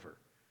Passover.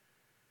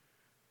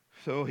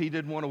 So he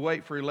didn't want to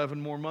wait for 11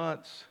 more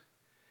months.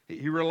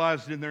 He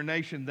realized in their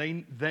nation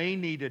they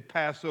needed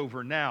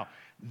Passover now.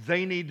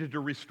 They needed to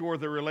restore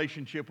their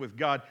relationship with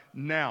God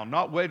now,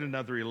 not wait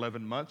another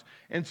 11 months.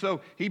 And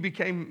so he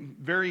became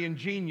very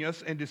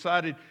ingenious and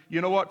decided,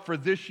 you know what, for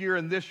this year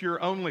and this year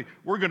only,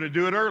 we're going to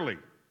do it early.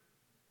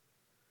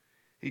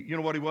 You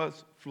know what he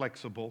was?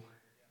 Flexible.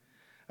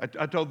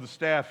 I told the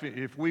staff,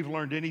 if we've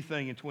learned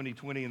anything in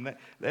 2020, and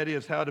that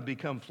is how to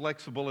become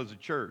flexible as a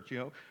church.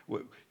 You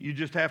know, you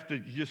just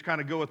kind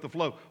of go with the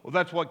flow. Well,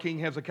 that's what King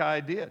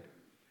Hezekiah did.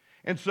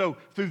 And so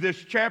through this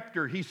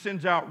chapter, he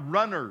sends out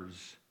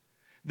runners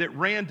that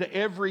ran to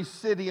every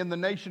city in the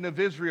nation of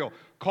Israel,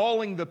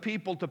 calling the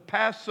people to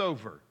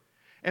Passover.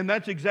 And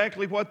that's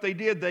exactly what they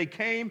did. They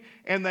came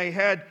and they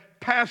had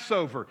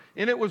Passover.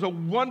 And it was a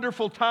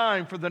wonderful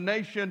time for the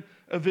nation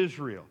of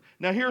Israel.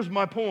 Now here's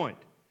my point.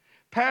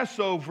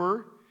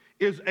 Passover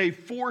is a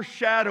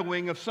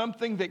foreshadowing of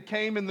something that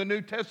came in the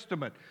New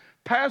Testament.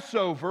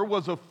 Passover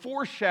was a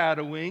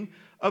foreshadowing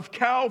of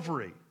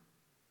Calvary,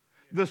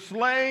 the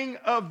slaying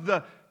of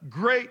the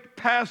great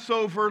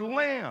Passover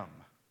lamb.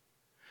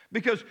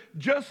 Because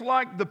just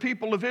like the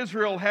people of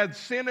Israel had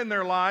sin in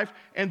their life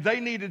and they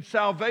needed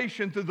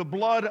salvation through the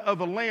blood of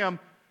a lamb,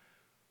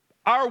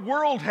 our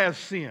world has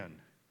sin.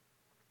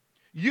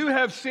 You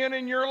have sin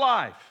in your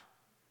life.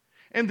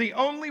 And the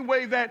only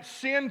way that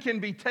sin can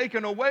be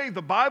taken away,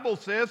 the Bible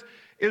says,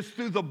 is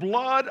through the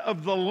blood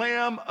of the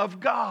Lamb of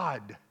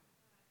God.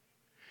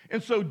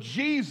 And so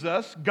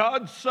Jesus,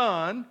 God's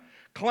Son,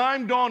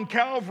 climbed on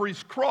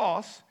Calvary's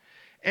cross,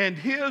 and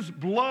his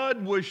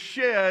blood was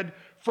shed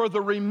for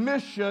the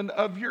remission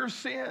of your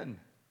sin.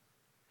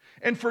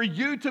 And for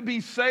you to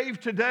be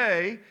saved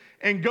today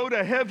and go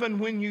to heaven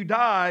when you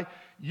die,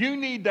 you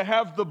need to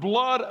have the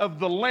blood of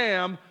the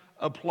Lamb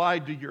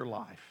applied to your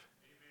life.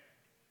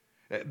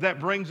 That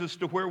brings us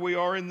to where we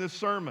are in this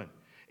sermon.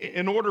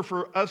 In order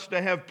for us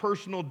to have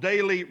personal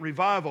daily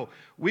revival,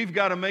 we've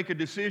got to make a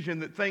decision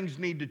that things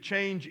need to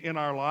change in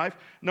our life.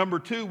 Number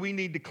two, we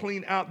need to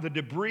clean out the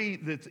debris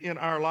that's in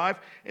our life.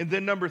 And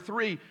then number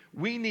three,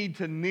 we need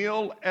to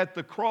kneel at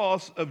the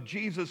cross of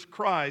Jesus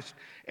Christ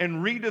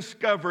and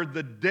rediscover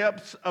the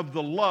depths of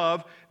the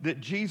love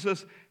that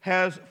Jesus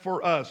has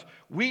for us.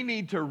 We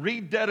need to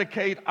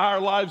rededicate our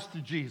lives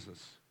to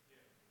Jesus.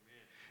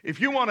 If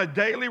you want a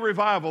daily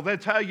revival,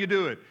 that's how you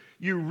do it.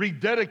 You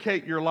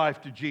rededicate your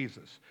life to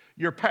Jesus,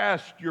 your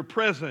past, your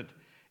present,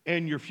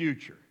 and your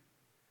future.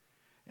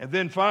 And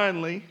then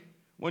finally,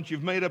 once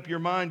you've made up your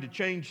mind to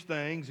change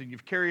things and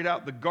you've carried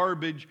out the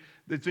garbage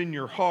that's in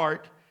your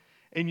heart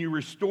and you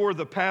restore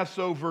the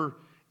Passover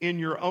in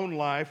your own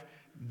life,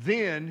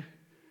 then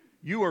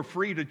you are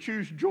free to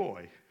choose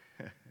joy.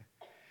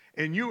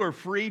 And you are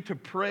free to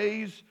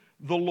praise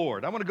the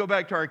Lord. I want to go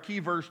back to our key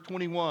verse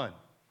 21.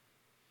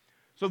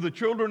 So the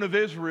children of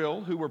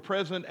Israel who were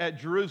present at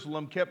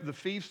Jerusalem kept the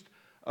feast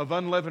of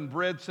unleavened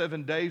bread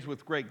 7 days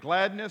with great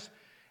gladness.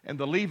 And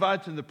the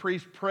Levites and the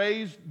priests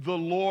praised the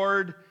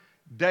Lord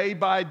day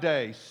by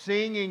day,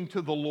 singing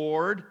to the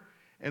Lord,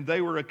 and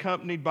they were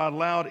accompanied by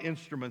loud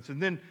instruments.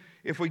 And then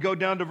if we go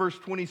down to verse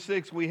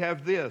 26, we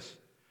have this.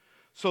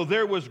 So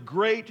there was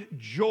great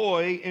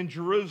joy in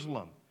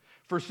Jerusalem.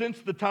 For since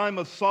the time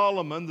of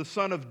Solomon, the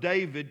son of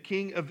David,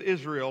 king of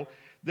Israel,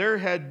 there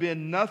had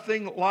been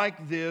nothing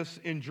like this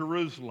in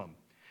Jerusalem.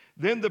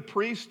 Then the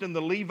priests and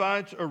the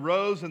Levites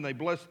arose and they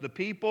blessed the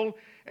people,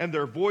 and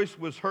their voice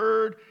was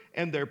heard,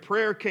 and their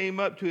prayer came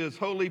up to his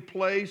holy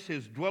place,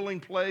 his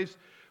dwelling place,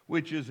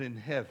 which is in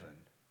heaven.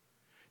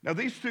 Now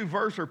these two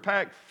verses are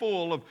packed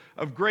full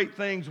of great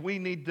things we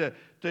need to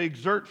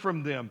exert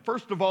from them.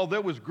 First of all,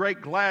 there was great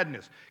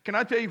gladness. Can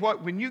I tell you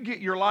what? When you get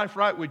your life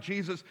right with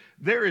Jesus,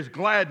 there is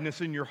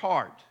gladness in your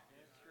heart. That's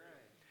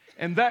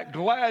right. And that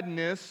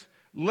gladness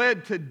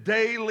led to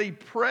daily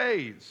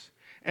praise.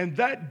 And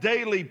that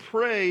daily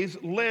praise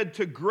led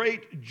to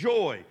great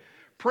joy.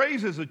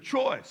 Praise is a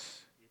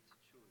choice.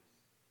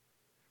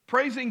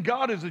 Praising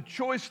God is a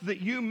choice that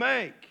you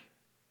make.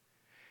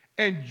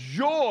 And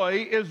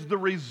joy is the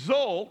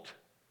result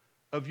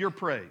of your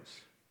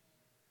praise.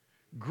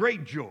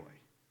 Great joy.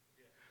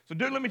 So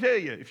dude, let me tell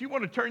you, if you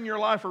want to turn your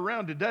life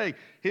around today,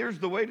 here's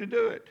the way to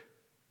do it.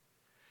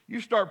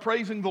 You start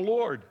praising the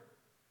Lord.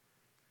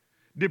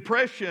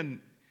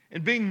 Depression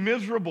and being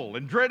miserable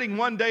and dreading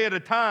one day at a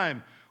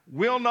time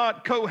will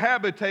not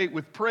cohabitate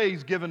with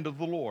praise given to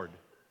the Lord.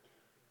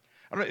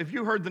 I don't know if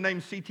you heard the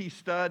name C.T.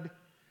 Studd.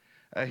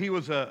 He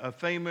was a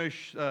famous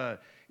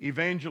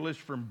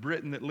evangelist from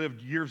Britain that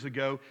lived years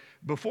ago.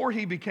 Before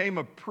he became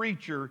a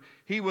preacher,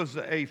 he was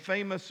a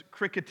famous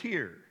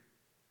cricketer.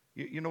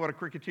 You know what a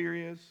cricketer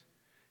is?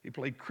 He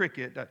played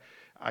cricket.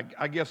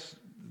 I guess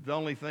the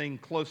only thing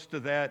close to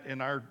that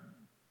in our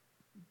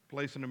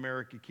place in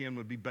America, Ken,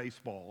 would be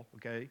baseball,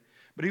 okay?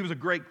 But he was a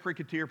great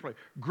cricketer player,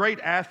 great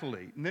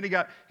athlete. And then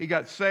he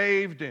got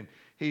saved, and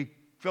he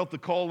felt the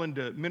call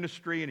into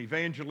ministry and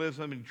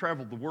evangelism, and he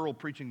traveled the world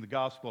preaching the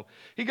gospel.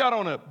 He got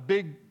on a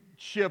big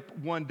ship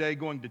one day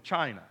going to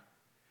China.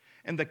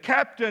 And the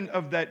captain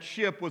of that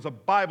ship was a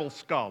Bible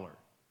scholar.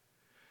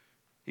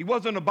 He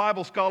wasn't a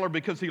Bible scholar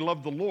because he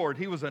loved the Lord.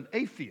 He was an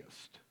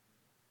atheist.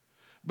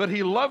 But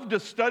he loved to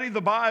study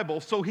the Bible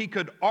so he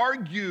could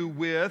argue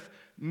with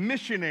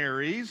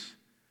missionaries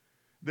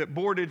that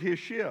boarded his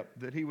ship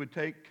that he would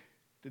take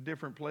to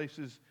different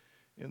places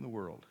in the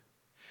world.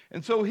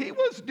 And so he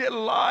was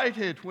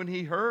delighted when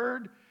he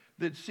heard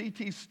that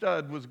C.T.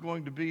 Studd was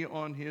going to be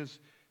on his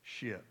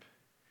ship.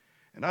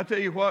 And I tell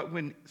you what,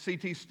 when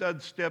C.T.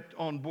 Studd stepped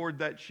on board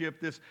that ship,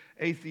 this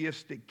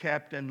atheistic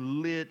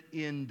captain lit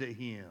into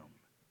him.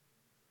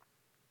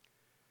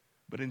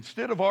 But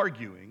instead of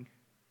arguing,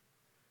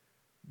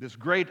 this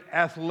great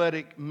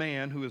athletic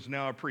man who is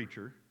now a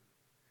preacher,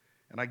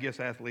 and I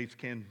guess athletes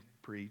can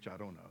preach, I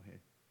don't know,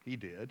 he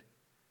did.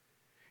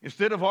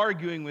 Instead of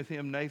arguing with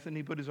him, Nathan,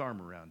 he put his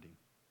arm around him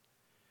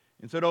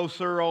and said, "Oh,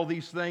 sir, all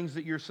these things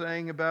that you're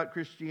saying about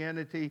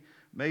Christianity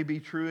may be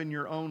true in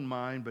your own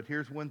mind, but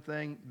here's one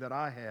thing that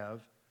I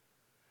have.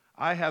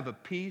 I have a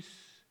peace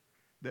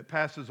that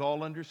passes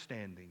all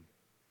understanding,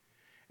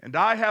 and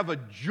I have a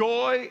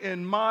joy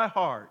in my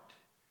heart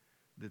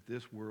that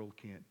this world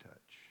can't touch."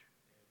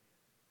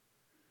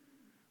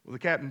 Well, the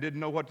captain didn't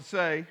know what to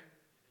say,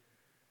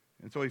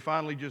 and so he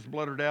finally just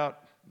blurted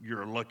out,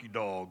 "You're a lucky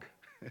dog,"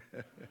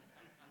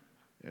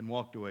 and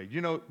walked away.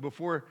 You know,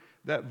 before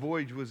that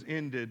voyage was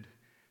ended,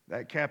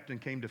 that captain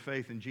came to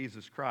faith in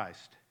Jesus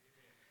Christ,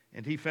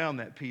 and he found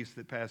that peace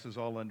that passes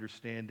all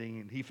understanding,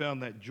 and he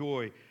found that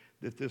joy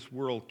that this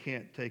world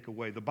can't take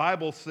away. The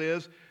Bible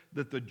says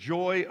that the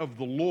joy of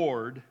the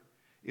Lord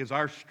is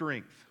our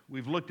strength.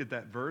 We've looked at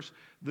that verse.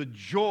 The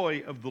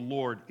joy of the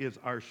Lord is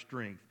our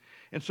strength.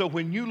 And so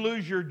when you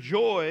lose your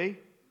joy,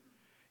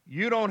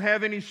 you don't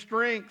have any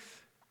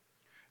strength,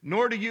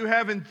 nor do you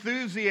have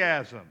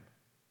enthusiasm.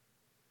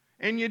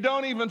 And you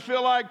don't even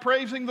feel like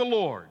praising the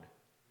Lord.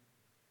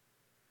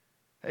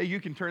 Hey, you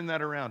can turn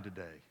that around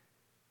today.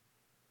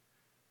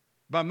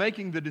 By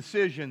making the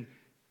decision,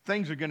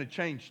 things are going to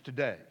change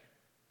today.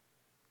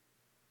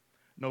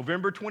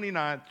 November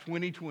 29th,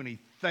 2020,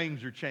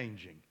 things are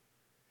changing.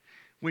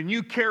 When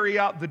you carry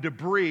out the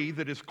debris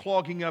that is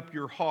clogging up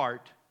your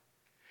heart,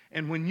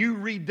 and when you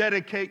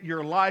rededicate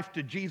your life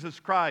to Jesus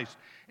Christ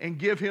and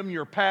give Him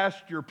your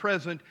past, your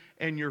present,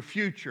 and your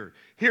future,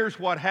 here's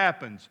what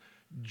happens.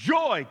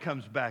 Joy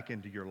comes back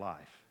into your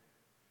life.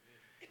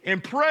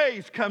 And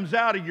praise comes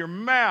out of your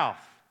mouth.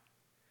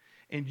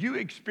 And you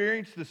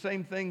experience the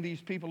same thing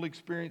these people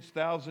experienced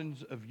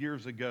thousands of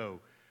years ago.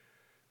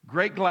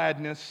 Great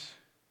gladness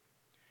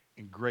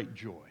and great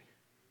joy.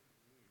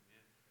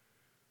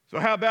 So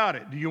how about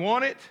it? Do you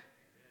want it?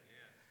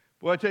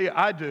 Well, I tell you,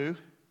 I do.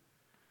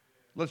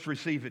 Let's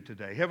receive it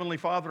today. Heavenly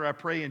Father, I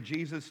pray in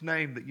Jesus'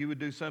 name that you would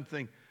do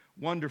something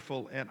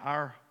wonderful in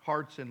our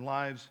hearts and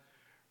lives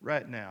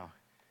right now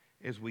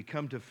as we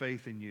come to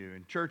faith in you.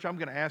 And church, I'm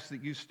going to ask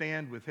that you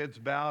stand with heads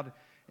bowed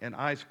and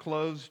eyes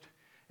closed.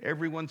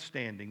 Everyone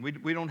standing.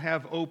 We don't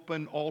have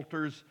open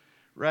altars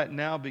right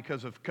now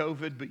because of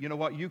COVID, but you know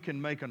what? You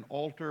can make an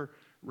altar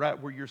right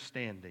where you're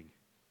standing.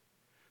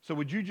 So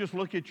would you just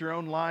look at your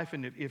own life,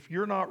 and if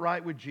you're not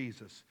right with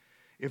Jesus,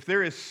 if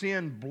there is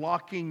sin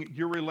blocking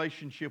your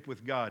relationship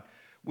with God,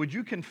 would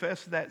you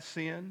confess that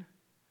sin?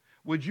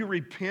 Would you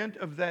repent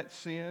of that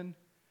sin?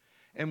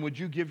 And would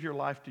you give your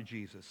life to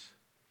Jesus?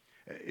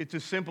 It's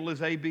as simple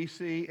as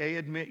ABC. A,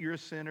 admit you're a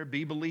sinner.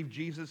 B, believe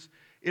Jesus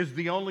is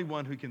the only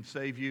one who can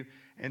save you.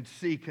 And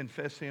C,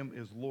 confess Him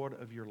as Lord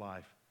of your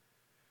life.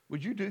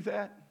 Would you do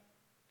that?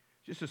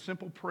 Just a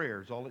simple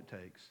prayer is all it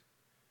takes.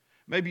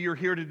 Maybe you're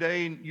here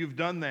today and you've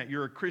done that.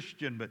 You're a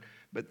Christian,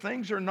 but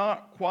things are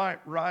not quite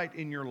right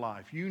in your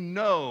life. You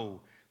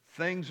know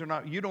things are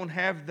not, you don't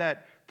have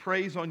that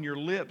praise on your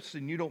lips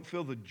and you don't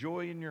feel the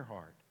joy in your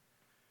heart.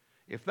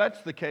 If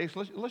that's the case,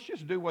 let's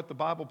just do what the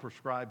Bible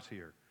prescribes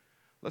here.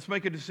 Let's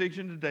make a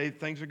decision today.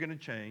 Things are going to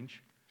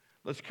change.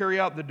 Let's carry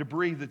out the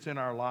debris that's in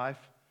our life.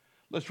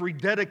 Let's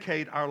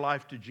rededicate our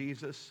life to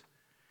Jesus.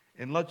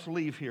 And let's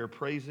leave here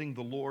praising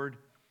the Lord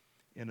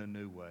in a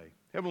new way.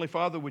 Heavenly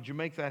Father, would you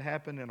make that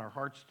happen in our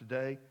hearts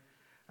today?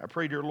 I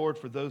pray, dear Lord,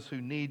 for those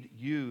who need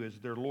you as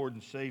their Lord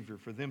and Savior,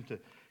 for them to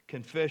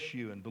confess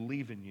you and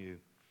believe in you.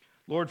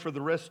 Lord, for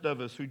the rest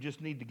of us who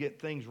just need to get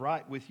things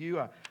right with you,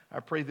 I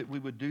pray that we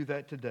would do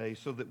that today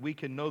so that we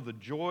can know the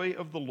joy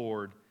of the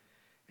Lord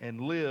and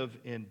live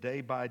in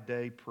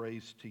day-by-day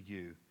praise to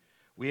you.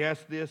 We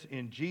ask this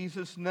in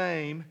Jesus'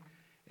 name.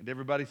 And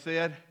everybody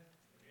said,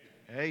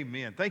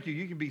 Amen. Thank you.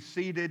 You can be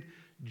seated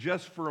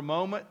just for a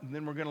moment, and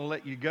then we're going to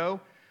let you go.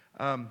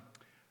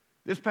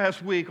 This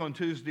past week on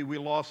Tuesday, we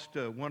lost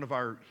one of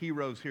our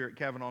heroes here at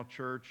Cavanaugh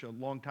Church, a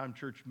longtime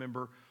church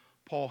member,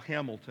 Paul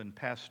Hamilton,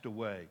 passed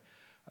away.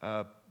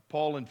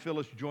 Paul and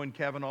Phyllis joined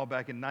Cavanaugh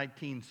back in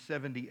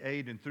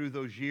 1978, and through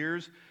those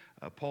years,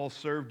 Paul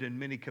served in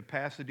many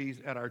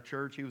capacities at our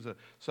church. He was a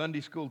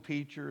Sunday school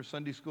teacher,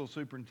 Sunday school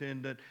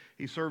superintendent.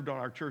 He served on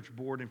our church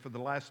board, and for the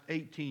last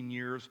 18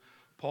 years,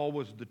 Paul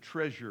was the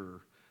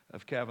treasurer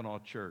of Cavanaugh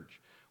Church.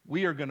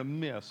 We are going to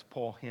miss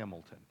Paul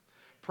Hamilton.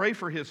 pray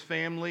for his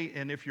family,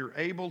 and if you're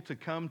able to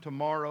come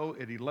tomorrow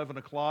at 11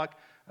 o'clock,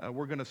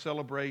 we're going to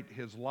celebrate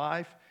his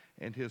life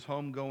and his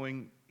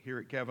homegoing here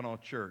at Cavanaugh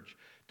Church.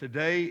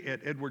 Today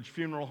at Edward's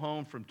Funeral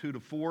Home from 2 to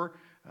 4,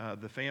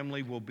 the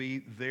family will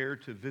be there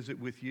to visit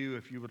with you.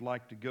 If you would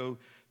like to go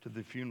to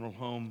the funeral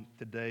home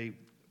today,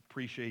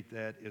 appreciate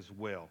that as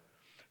well.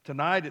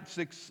 Tonight at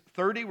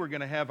 6:30, we're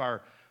going to have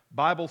our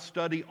Bible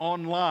study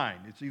online.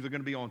 It's either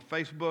going to be on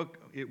Facebook,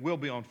 it will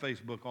be on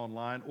Facebook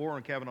online, or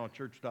on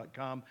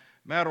CavanaughChurch.com.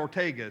 Matt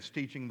Ortega is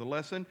teaching the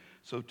lesson,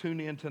 so tune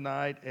in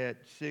tonight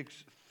at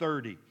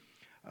 6:30.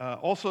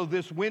 Also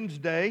this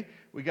Wednesday,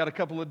 we got a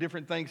couple of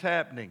different things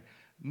happening.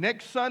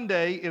 Next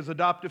Sunday is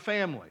Adopt a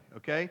Family,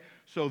 okay?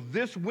 So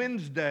this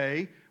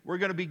Wednesday, we're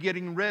going to be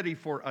getting ready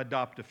for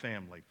Adopt a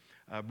Family.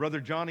 Brother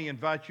Johnny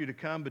invites you to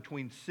come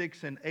between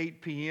 6 and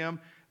 8 p.m.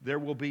 There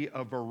will be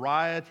a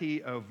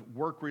variety of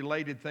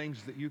work-related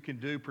things that you can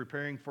do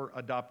preparing for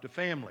Adopt a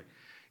Family.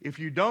 If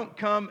you don't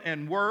come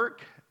and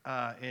work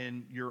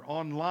and you're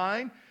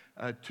online,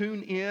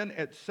 tune in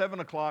at 7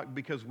 o'clock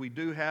because we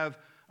do have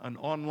an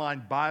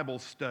online Bible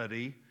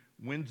study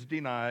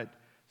Wednesday night,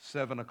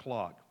 7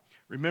 o'clock.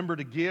 Remember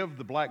to give.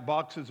 The black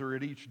boxes are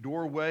at each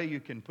doorway. You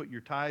can put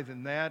your tithe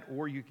in that,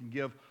 or you can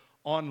give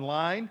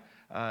online.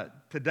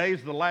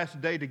 Today's the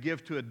last day to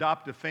give to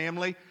Adopt a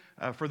Family.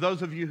 For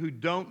those of you who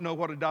don't know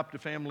what Adopt a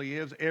Family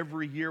is,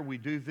 every year we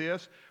do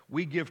this.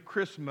 We give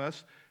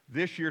Christmas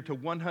this year to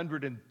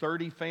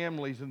 130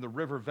 families in the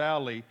River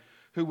Valley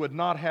who would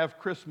not have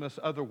Christmas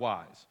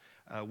otherwise.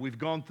 We've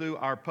gone through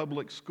our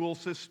public school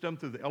system,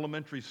 through the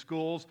elementary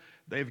schools.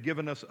 They've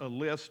given us a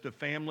list of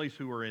families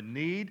who are in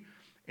need.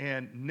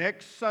 And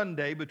next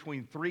Sunday,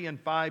 between 3 and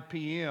 5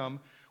 p.m.,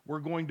 we're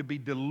going to be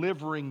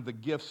delivering the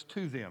gifts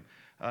to them.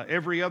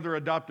 Every other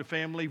Adopt a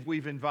Family,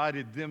 we've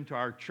invited them to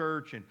our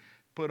church and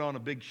put on a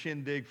big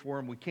shindig for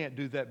them. We can't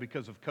do that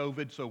because of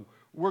COVID, so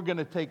we're going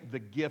to take the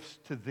gifts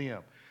to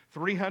them.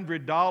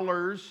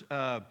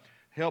 $300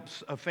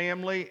 helps a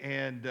family,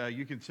 and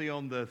you can see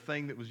on the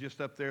thing that was just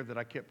up there that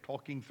I kept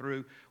talking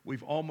through,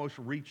 we've almost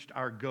reached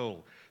our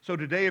goal. So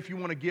today, if you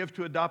want to give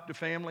to Adopt a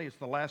Family, it's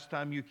the last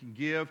time you can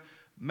give.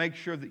 Make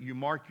sure that you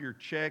mark your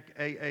check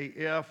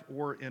AAF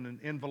or in an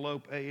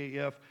envelope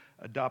AAF,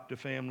 Adopt a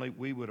Family.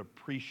 We would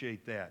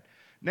appreciate that.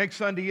 Next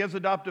Sunday is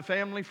Adopt a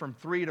Family from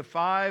 3 to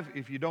 5.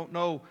 If you don't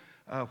know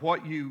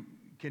what you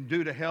can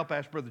do to help,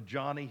 ask Brother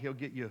Johnny. He'll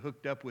get you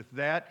hooked up with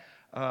that.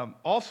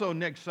 Also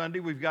next Sunday,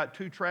 we've got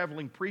 2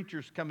 traveling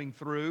preachers coming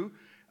through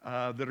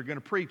that are going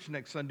to preach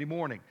next Sunday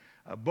morning.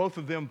 Both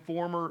of them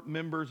former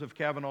members of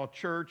Cavanaugh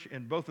Church,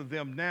 and both of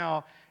them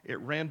now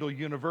at Randall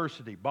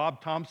University.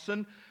 Bob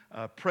Thompson,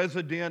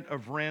 president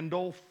of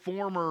Randall,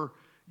 former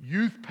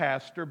youth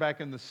pastor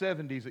back in the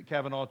 70s at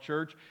Cavanaugh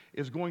Church,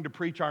 is going to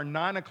preach our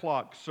 9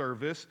 o'clock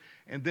service.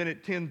 And then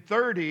at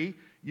 10:30,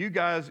 you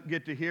guys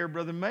get to hear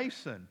Brother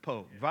Mason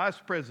Pope, vice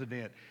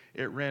president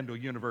at Randall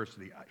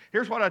University.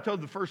 Here's what I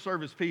told the first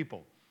service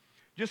people.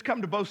 Just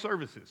come to both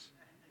services.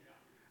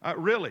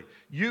 Really,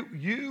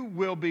 you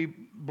will be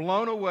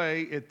blown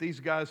away at these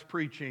guys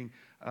preaching.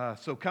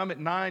 So come at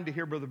 9 to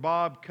hear Brother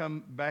Bob.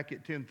 Come back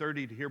at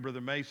 10:30 to hear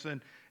Brother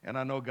Mason. And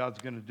I know God's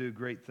going to do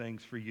great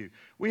things for you.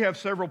 We have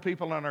several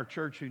people in our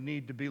church who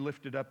need to be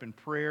lifted up in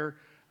prayer.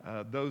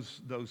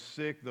 Those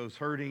sick, those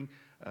hurting.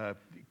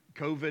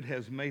 COVID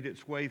has made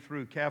its way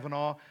through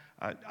Cavanaugh.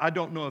 I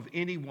don't know of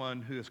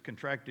anyone who has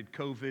contracted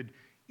COVID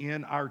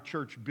in our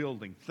church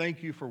building.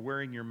 Thank you for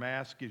wearing your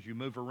mask as you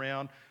move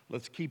around.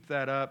 Let's keep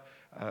that up.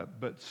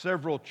 But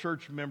several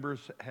church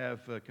members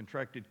have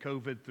contracted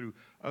COVID through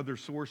other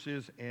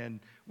sources, and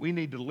we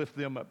need to lift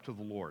them up to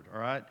the Lord, all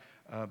right?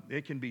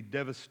 It can be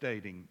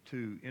devastating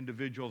to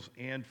individuals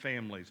and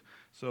families.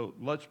 So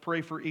let's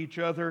pray for each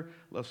other.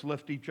 Let's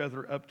lift each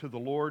other up to the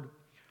Lord.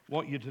 I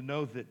want you to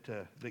know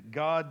that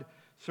God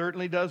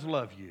certainly does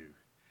love you,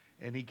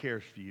 and He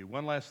cares for you.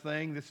 One last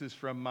thing. This is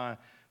from my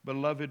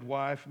beloved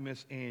wife,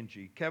 Miss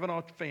Angie.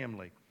 Cavanaugh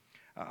family,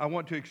 I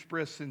want to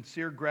express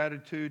sincere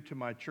gratitude to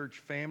my church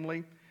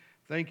family.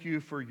 Thank you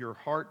for your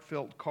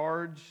heartfelt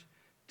cards,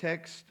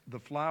 text, the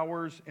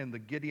flowers, and the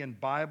Gideon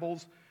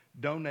Bibles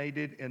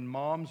donated in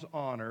Mom's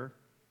honor.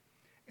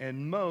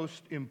 And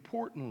most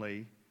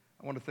importantly,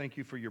 I want to thank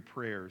you for your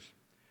prayers.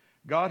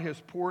 God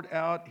has poured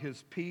out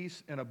His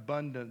peace and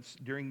abundance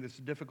during this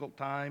difficult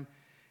time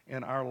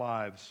in our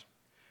lives.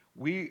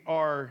 We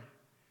are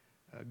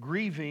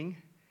grieving,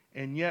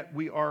 and yet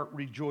we are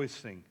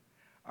rejoicing.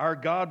 Our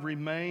God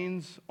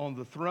remains on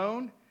the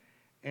throne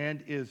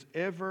and is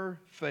ever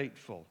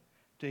faithful.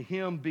 To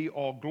Him be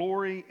all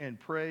glory and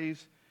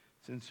praise.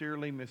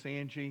 Sincerely, Miss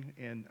Angie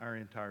and our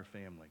entire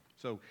family.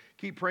 So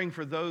keep praying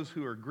for those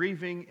who are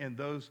grieving and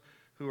those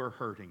who are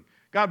hurting.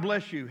 God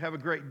bless you. Have a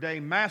great day.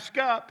 Mask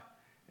up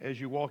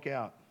as you walk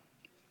out.